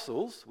 the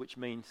apostles, which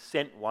means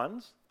sent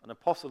ones, an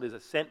apostle is a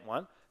sent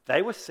one,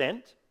 they were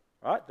sent,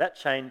 right? That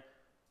chain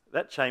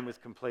was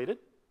completed.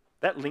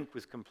 That link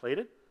was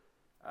completed.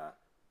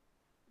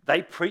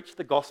 They preached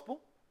the gospel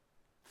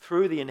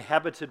through the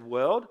inhabited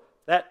world.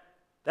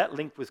 That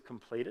link was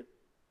completed.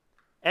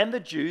 And the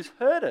Jews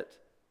heard it.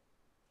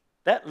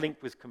 That link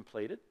was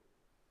completed.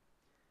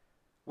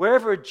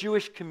 Wherever a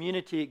Jewish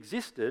community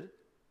existed,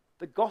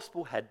 the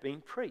gospel had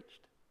been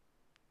preached.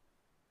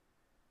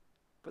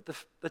 But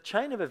the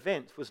chain of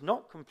events was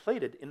not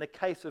completed in the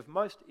case of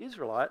most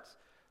Israelites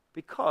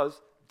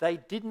because they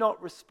did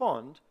not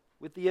respond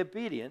with the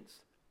obedience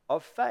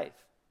of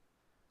faith.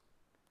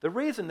 The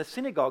reason the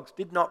synagogues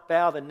did not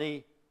bow the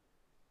knee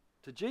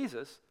to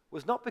Jesus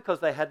was not because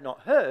they had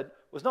not heard,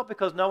 was not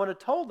because no one had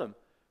told them,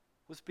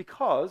 was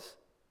because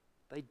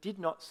they did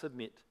not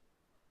submit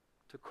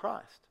to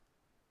Christ.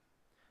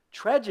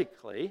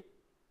 Tragically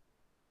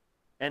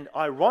and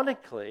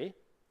ironically,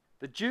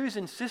 the Jews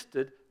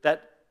insisted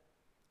that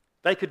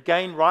they could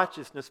gain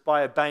righteousness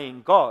by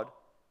obeying God,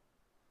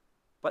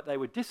 but they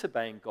were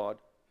disobeying God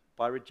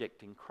by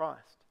rejecting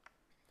Christ.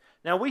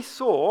 Now, we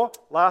saw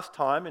last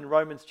time in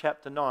Romans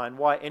chapter 9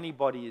 why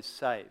anybody is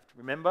saved.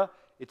 Remember,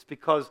 it's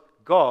because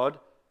God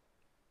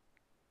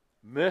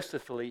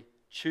mercifully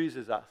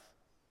chooses us.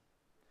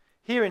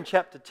 Here in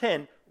chapter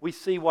 10, we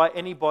see why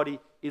anybody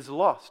is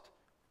lost.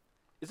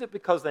 Is it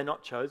because they're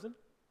not chosen?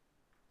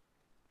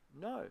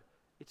 No,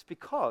 it's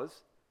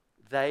because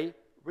they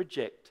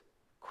reject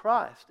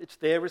Christ. It's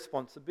their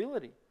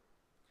responsibility.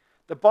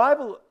 The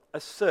Bible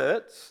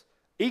asserts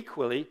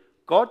equally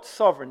God's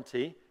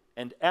sovereignty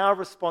and our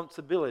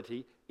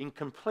responsibility in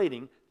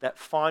completing that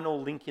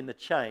final link in the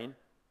chain,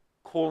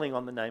 calling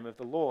on the name of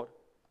the Lord.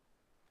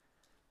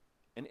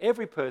 And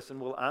every person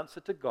will answer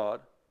to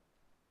God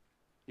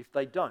if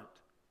they don't.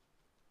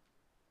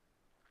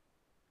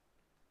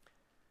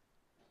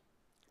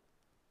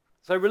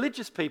 So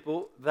religious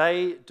people,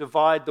 they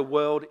divide the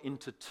world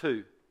into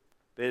two.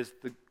 There's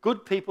the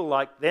good people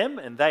like them,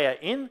 and they are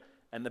in,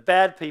 and the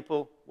bad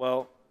people,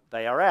 well,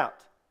 they are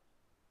out.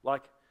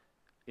 Like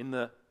in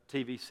the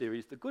TV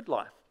series The Good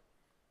Life.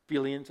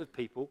 Billions of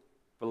people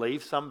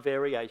believe some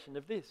variation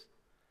of this.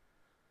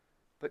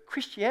 But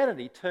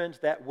Christianity turns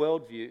that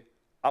worldview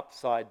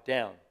upside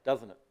down,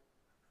 doesn't it?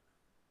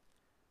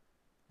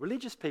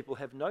 Religious people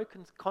have no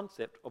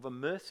concept of a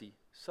mercy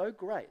so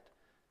great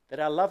that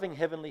our loving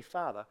Heavenly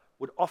Father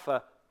would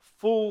offer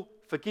full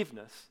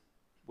forgiveness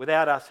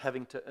without us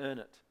having to earn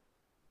it.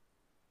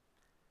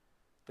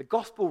 The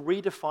gospel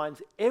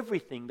redefines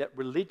everything that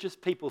religious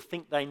people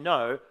think they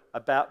know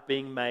about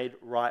being made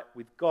right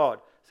with God.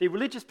 See,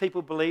 religious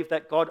people believe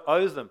that God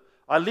owes them.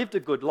 I lived a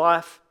good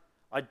life.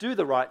 I do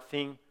the right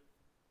thing.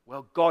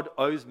 Well, God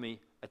owes me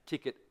a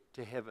ticket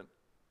to heaven.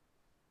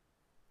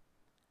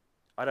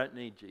 I don't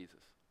need Jesus.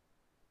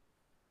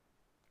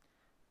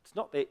 It's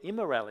not their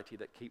immorality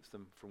that keeps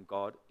them from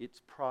God.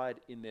 It's pride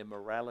in their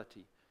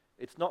morality.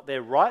 It's not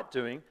their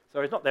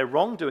it's not their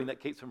wrongdoing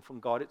that keeps them from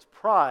God. It's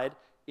pride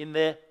in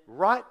their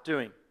right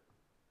doing.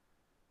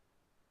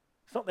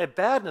 It's not their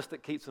badness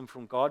that keeps them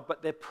from God,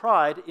 but their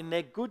pride in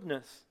their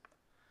goodness.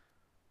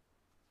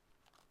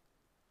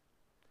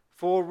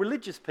 For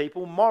religious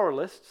people,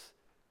 moralists,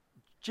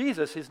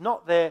 Jesus is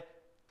not their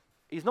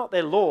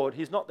Lord,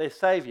 he's not their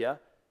Savior,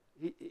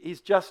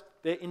 he's just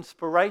their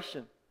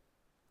inspiration.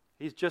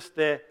 He's just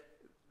their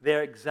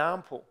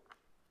example.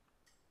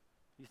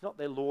 He's not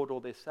their Lord or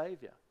their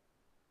Savior.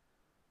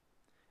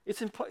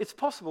 It's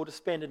possible to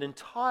spend an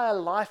entire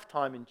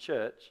lifetime in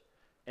church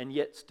and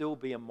yet still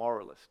be a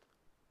moralist.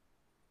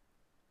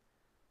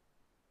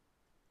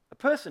 A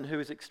person who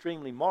is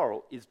extremely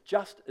moral is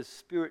just as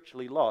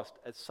spiritually lost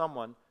as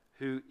someone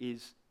who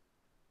is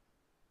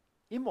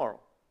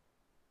immoral.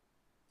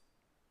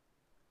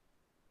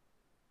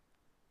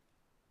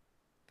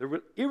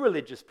 The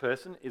irreligious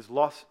person is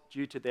lost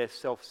due to their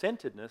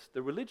self-centeredness.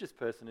 The religious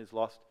person is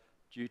lost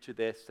due to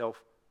their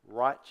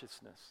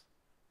self-righteousness.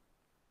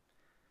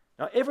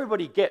 Now,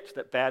 everybody gets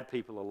that bad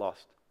people are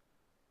lost.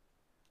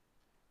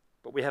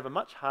 But we have a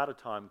much harder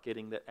time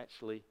getting that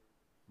actually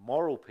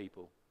moral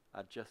people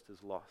are just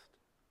as lost.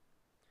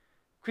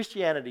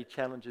 Christianity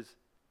challenges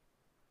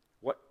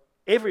what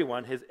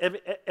everyone has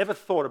ever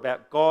thought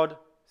about God,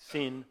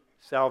 sin,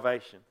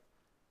 salvation.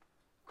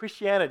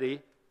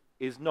 Christianity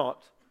is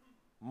not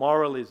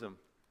moralism,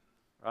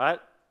 right?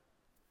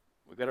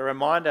 We've got to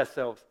remind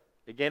ourselves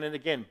again and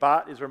again.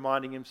 Bart is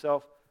reminding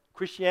himself,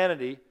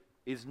 Christianity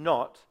is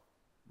not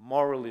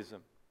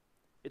moralism.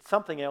 It's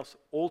something else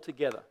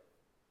altogether.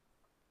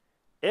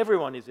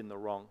 Everyone is in the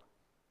wrong,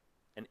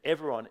 and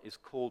everyone is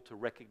called to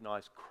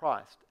recognize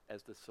Christ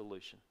as the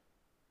solution.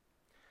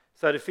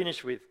 So to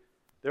finish with,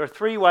 there are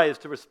three ways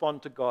to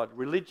respond to God: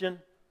 religion,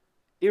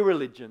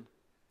 irreligion,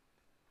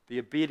 the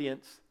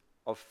obedience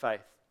of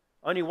faith.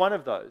 Only one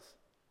of those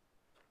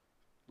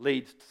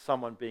leads to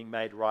someone being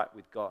made right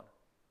with God.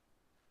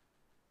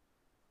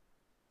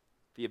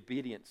 The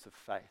obedience of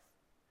faith.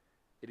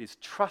 It is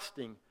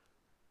trusting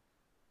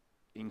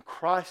in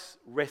Christ's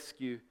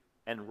rescue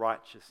and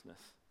righteousness.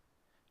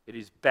 It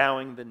is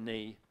bowing the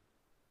knee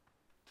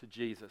to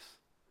Jesus.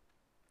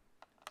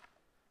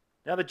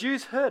 Now the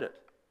Jews heard it,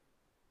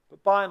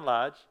 but by and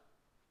large,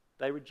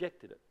 they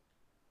rejected it.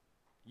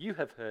 You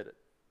have heard it.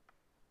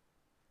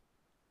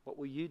 What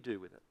will you do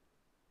with it?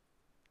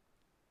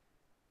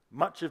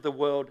 Much of the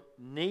world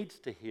needs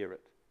to hear it.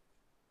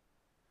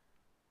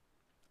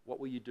 What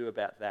will you do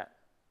about that?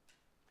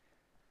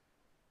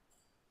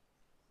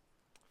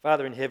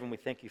 Father in heaven, we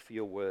thank you for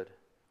your word.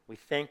 We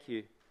thank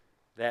you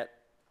that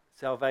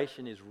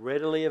salvation is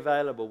readily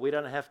available. We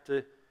don't have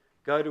to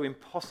go to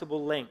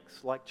impossible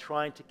lengths like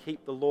trying to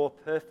keep the law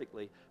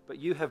perfectly, but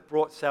you have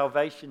brought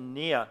salvation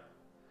near.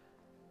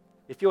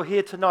 If you're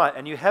here tonight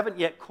and you haven't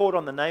yet called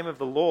on the name of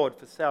the Lord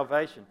for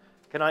salvation,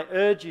 can I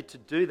urge you to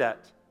do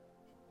that?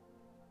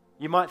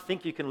 You might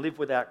think you can live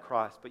without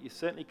Christ, but you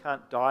certainly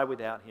can't die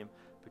without him,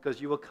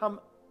 because you will come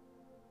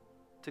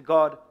to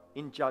God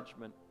in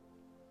judgment.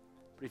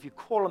 But if you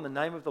call on the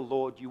name of the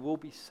Lord, you will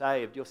be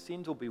saved. Your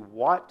sins will be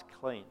wiped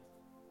clean.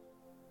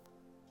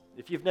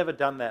 If you've never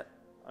done that,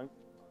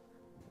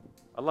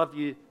 I'd love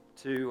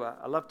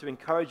to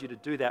encourage you to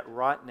do that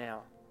right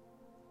now.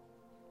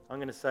 I'm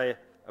going to say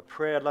a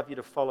prayer. I'd love you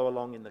to follow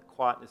along in the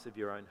quietness of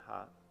your own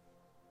heart.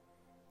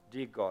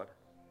 Dear God,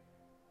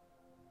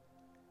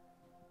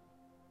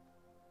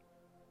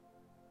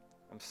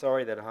 I'm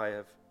sorry that I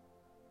have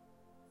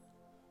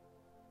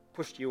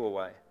pushed you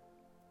away.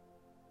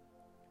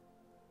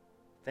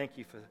 Thank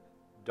you for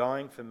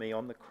dying for me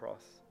on the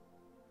cross.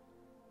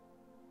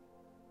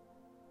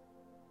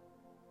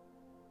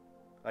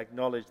 I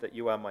acknowledge that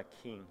you are my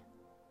King.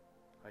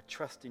 I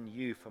trust in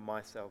you for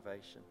my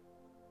salvation.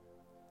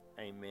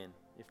 Amen.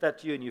 If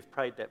that's you and you've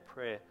prayed that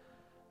prayer,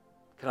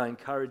 can I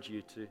encourage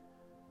you to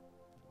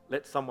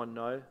let someone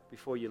know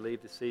before you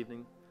leave this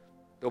evening?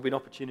 There'll be an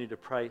opportunity to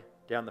pray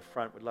down the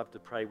front. We'd love to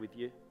pray with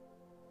you.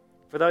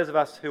 For those of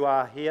us who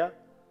are here,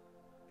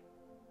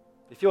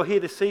 if you're here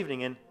this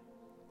evening and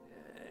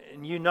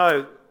you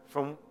know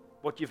from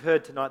what you've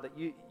heard tonight that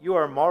you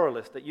are a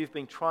moralist, that you've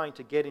been trying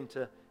to get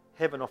into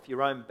heaven off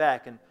your own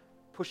back and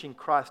pushing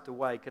Christ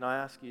away, can I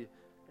ask you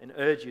and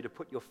urge you to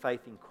put your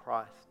faith in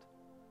Christ?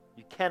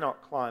 You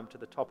cannot climb to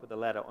the top of the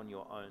ladder on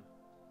your own.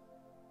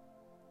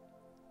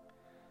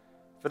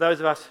 For those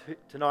of us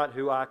tonight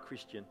who are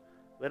Christian,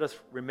 let us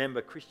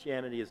remember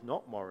Christianity is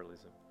not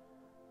moralism.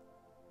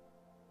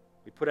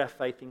 We put our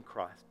faith in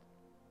Christ.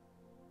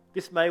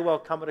 This may well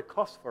come at a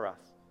cost for us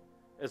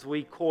as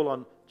we call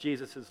on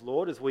Jesus as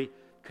Lord, as we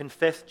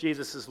confess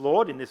Jesus as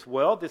Lord in this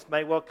world. This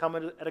may well come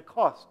at a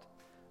cost.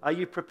 Are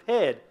you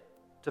prepared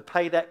to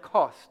pay that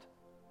cost?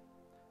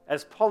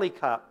 As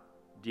Polycarp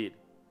did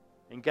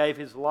and gave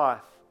his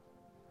life.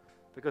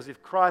 Because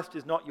if Christ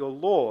is not your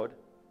Lord,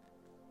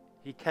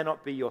 he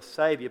cannot be your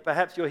Savior.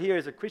 Perhaps you're here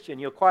as a Christian,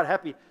 you're quite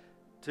happy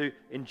to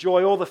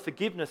enjoy all the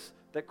forgiveness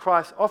that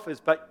Christ offers,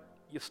 but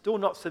you're still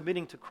not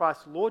submitting to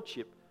Christ's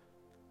Lordship.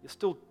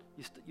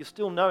 You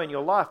still know in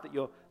your life that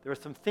there are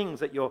some things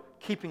that you're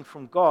keeping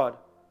from God.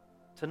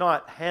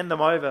 Tonight, hand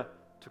them over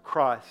to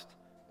Christ.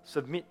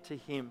 Submit to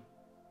him.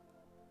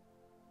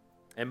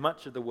 And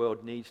much of the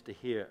world needs to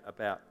hear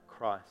about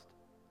Christ.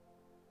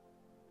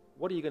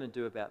 What are you going to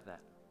do about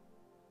that?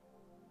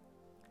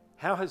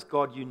 How has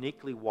God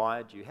uniquely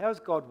wired you? How has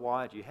God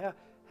wired you?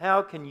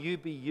 How can you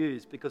be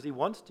used? Because he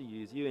wants to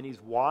use you and he's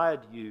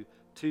wired you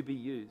to be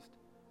used.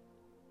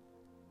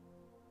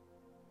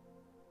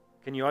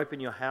 Can you open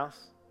your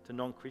house to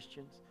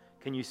non-Christians?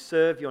 Can you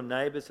serve your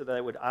neighbours so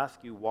they would ask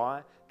you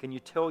why? Can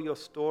you tell your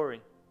story?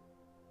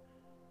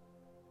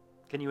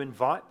 Can you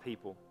invite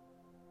people?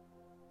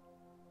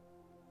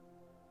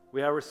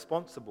 We are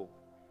responsible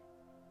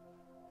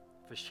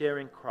for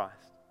sharing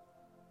Christ.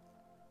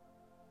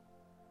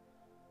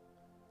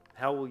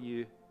 How will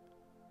you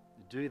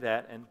do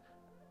that? And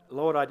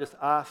Lord, I just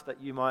ask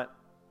that you might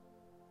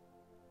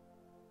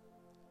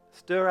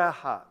stir our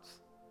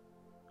hearts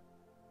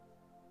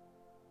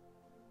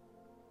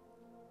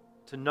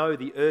to know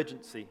the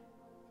urgency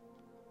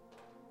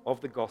of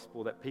the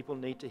gospel, that people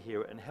need to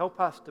hear it, and help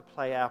us to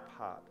play our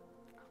part.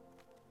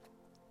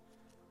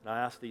 And I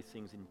ask these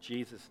things in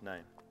Jesus'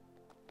 name.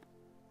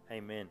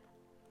 Amen.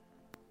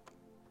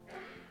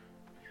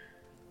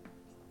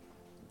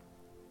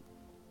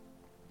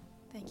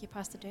 Thank you,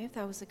 Pastor Dave.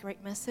 That was a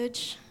great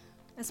message.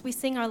 As we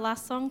sing our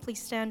last song,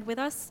 please stand with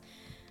us.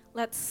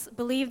 Let's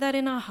believe that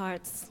in our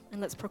hearts,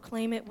 and let's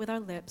proclaim it with our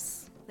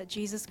lips, that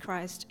Jesus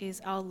Christ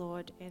is our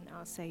Lord and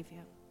our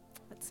Savior.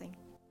 Let's sing.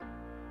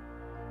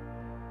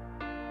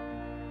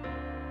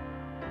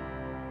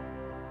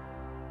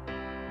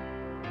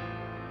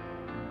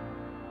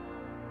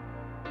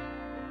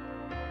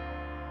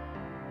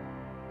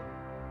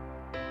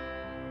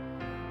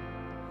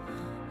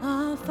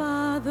 Our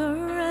Father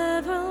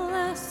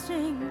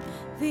everlasting,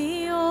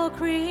 the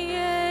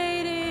all-creating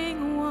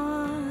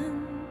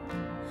one,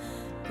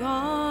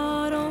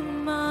 God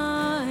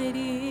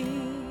Almighty,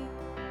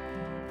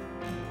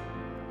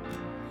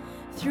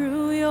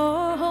 through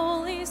your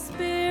Holy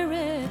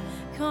Spirit,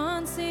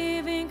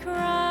 conceiving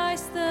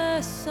Christ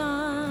the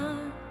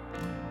Son,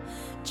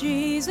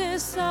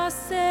 Jesus our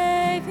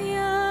Savior.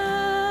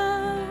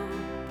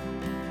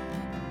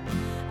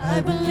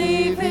 I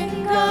believe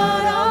in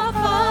God our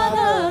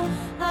Father.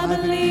 I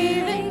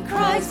believe in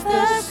Christ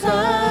the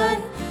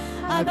Son.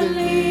 I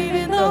believe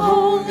in the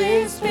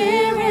Holy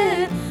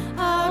Spirit.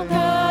 Our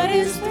God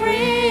is 3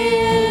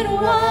 in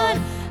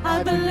 1.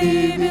 I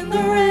believe in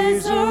the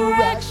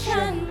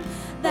resurrection,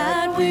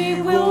 that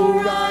we will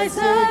rise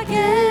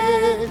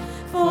again.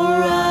 For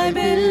I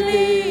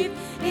believe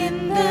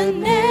in the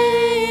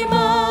name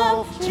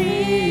of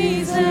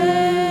Jesus.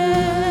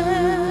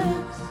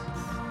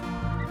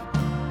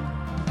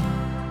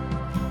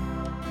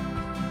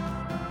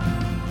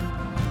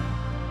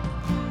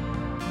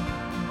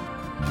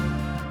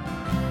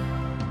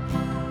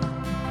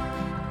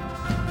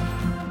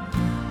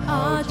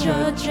 Our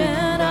judge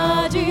and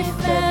our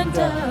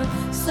defender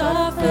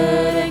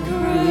suffered and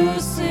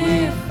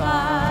crucified.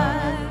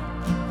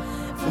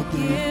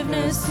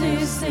 Forgiveness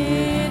is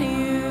in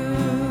you.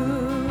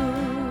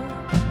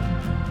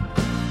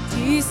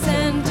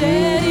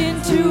 Descended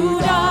into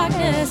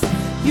darkness,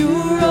 you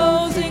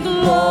rose in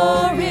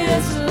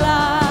glorious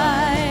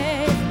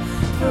light,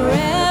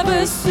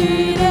 forever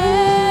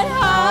seated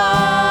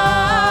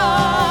high.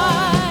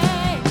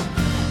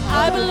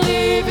 I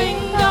believe in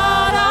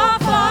God our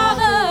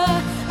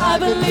Father. I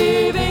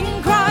believe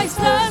in Christ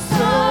the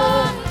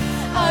Son.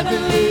 I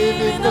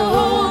believe in the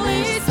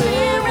Holy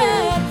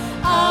Spirit.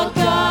 Our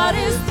God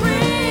is 3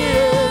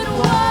 in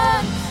 1.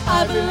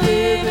 I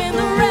believe in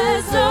the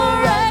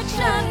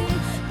resurrection,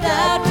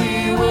 that we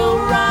will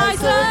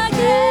rise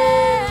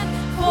again.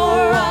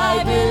 For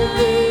I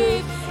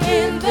believe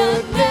in the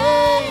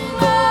name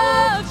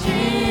of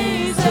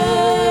Jesus.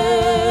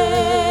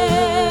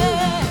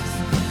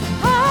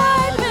 I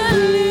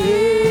believe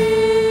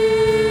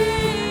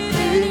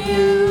in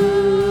you.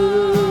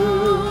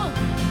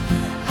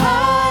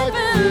 I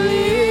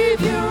believe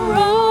you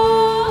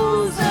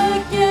rose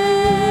again.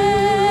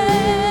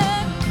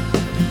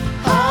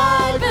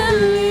 I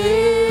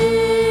believe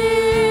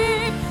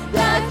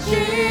that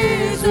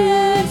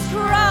Jesus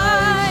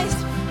Christ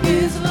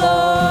is Lord.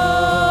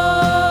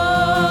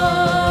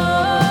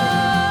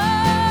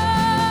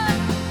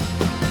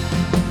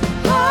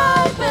 I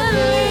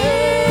believe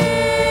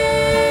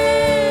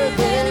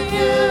in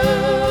you.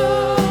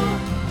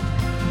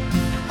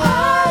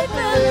 I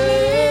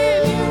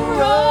believe you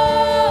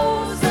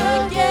rose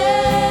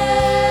again.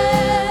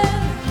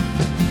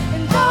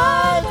 And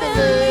I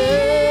believe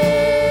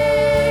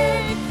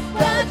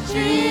that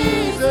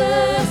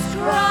Jesus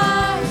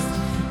Christ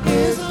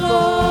is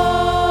Lord.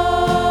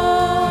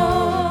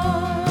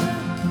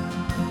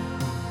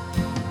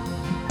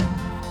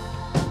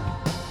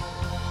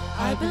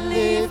 I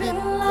believe in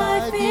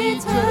life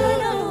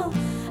eternal.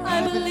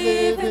 I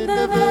believe in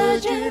the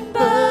virgin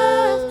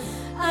birth.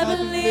 I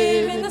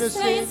believe in the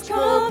saints'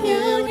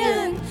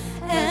 communion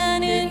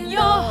and in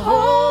your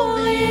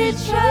holy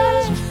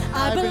church.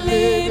 I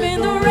believe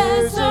in the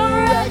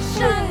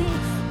resurrection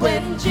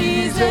when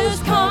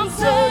Jesus comes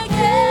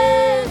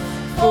again.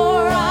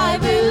 For I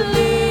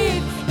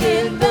believe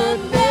in the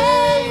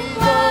name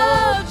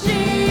of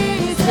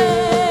Jesus.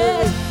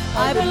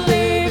 I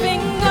believe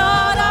in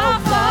God our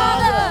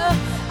Father.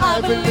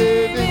 I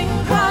believe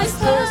in Christ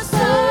the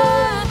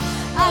Son.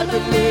 I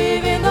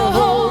believe in the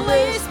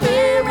Holy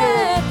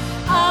Spirit.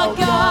 Our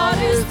God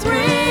is 3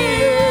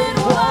 in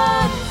 1.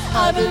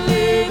 I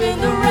believe in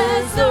the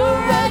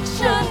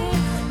resurrection,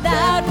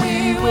 that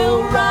we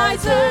will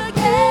rise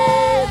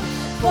again.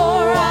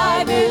 For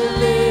I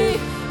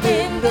believe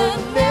in the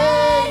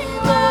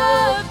name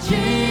of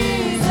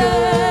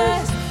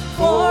Jesus.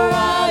 For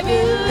I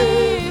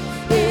believe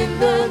in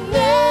the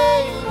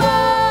name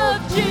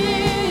of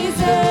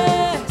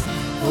Jesus.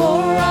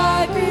 For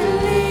I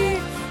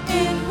believe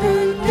in the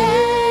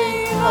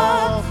name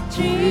of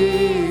Jesus.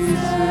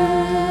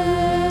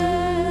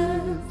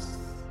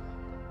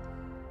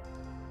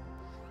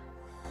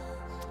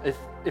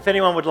 If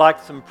anyone would like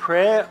some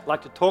prayer,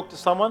 like to talk to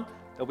someone,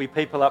 there'll be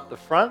people up the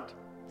front.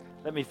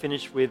 Let me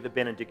finish with the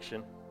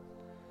benediction.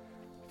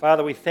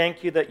 Father, we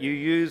thank you that you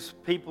use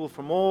people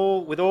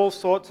with all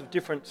sorts of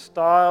different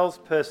styles,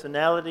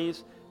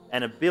 personalities,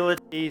 and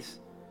abilities.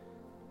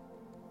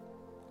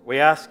 We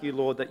ask you,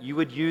 Lord, that you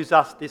would use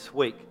us this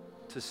week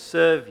to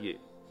serve you.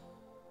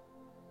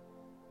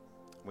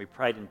 We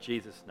prayed in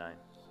Jesus' name.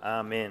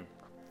 Amen.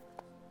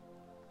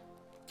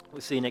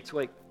 We'll see you next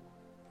week.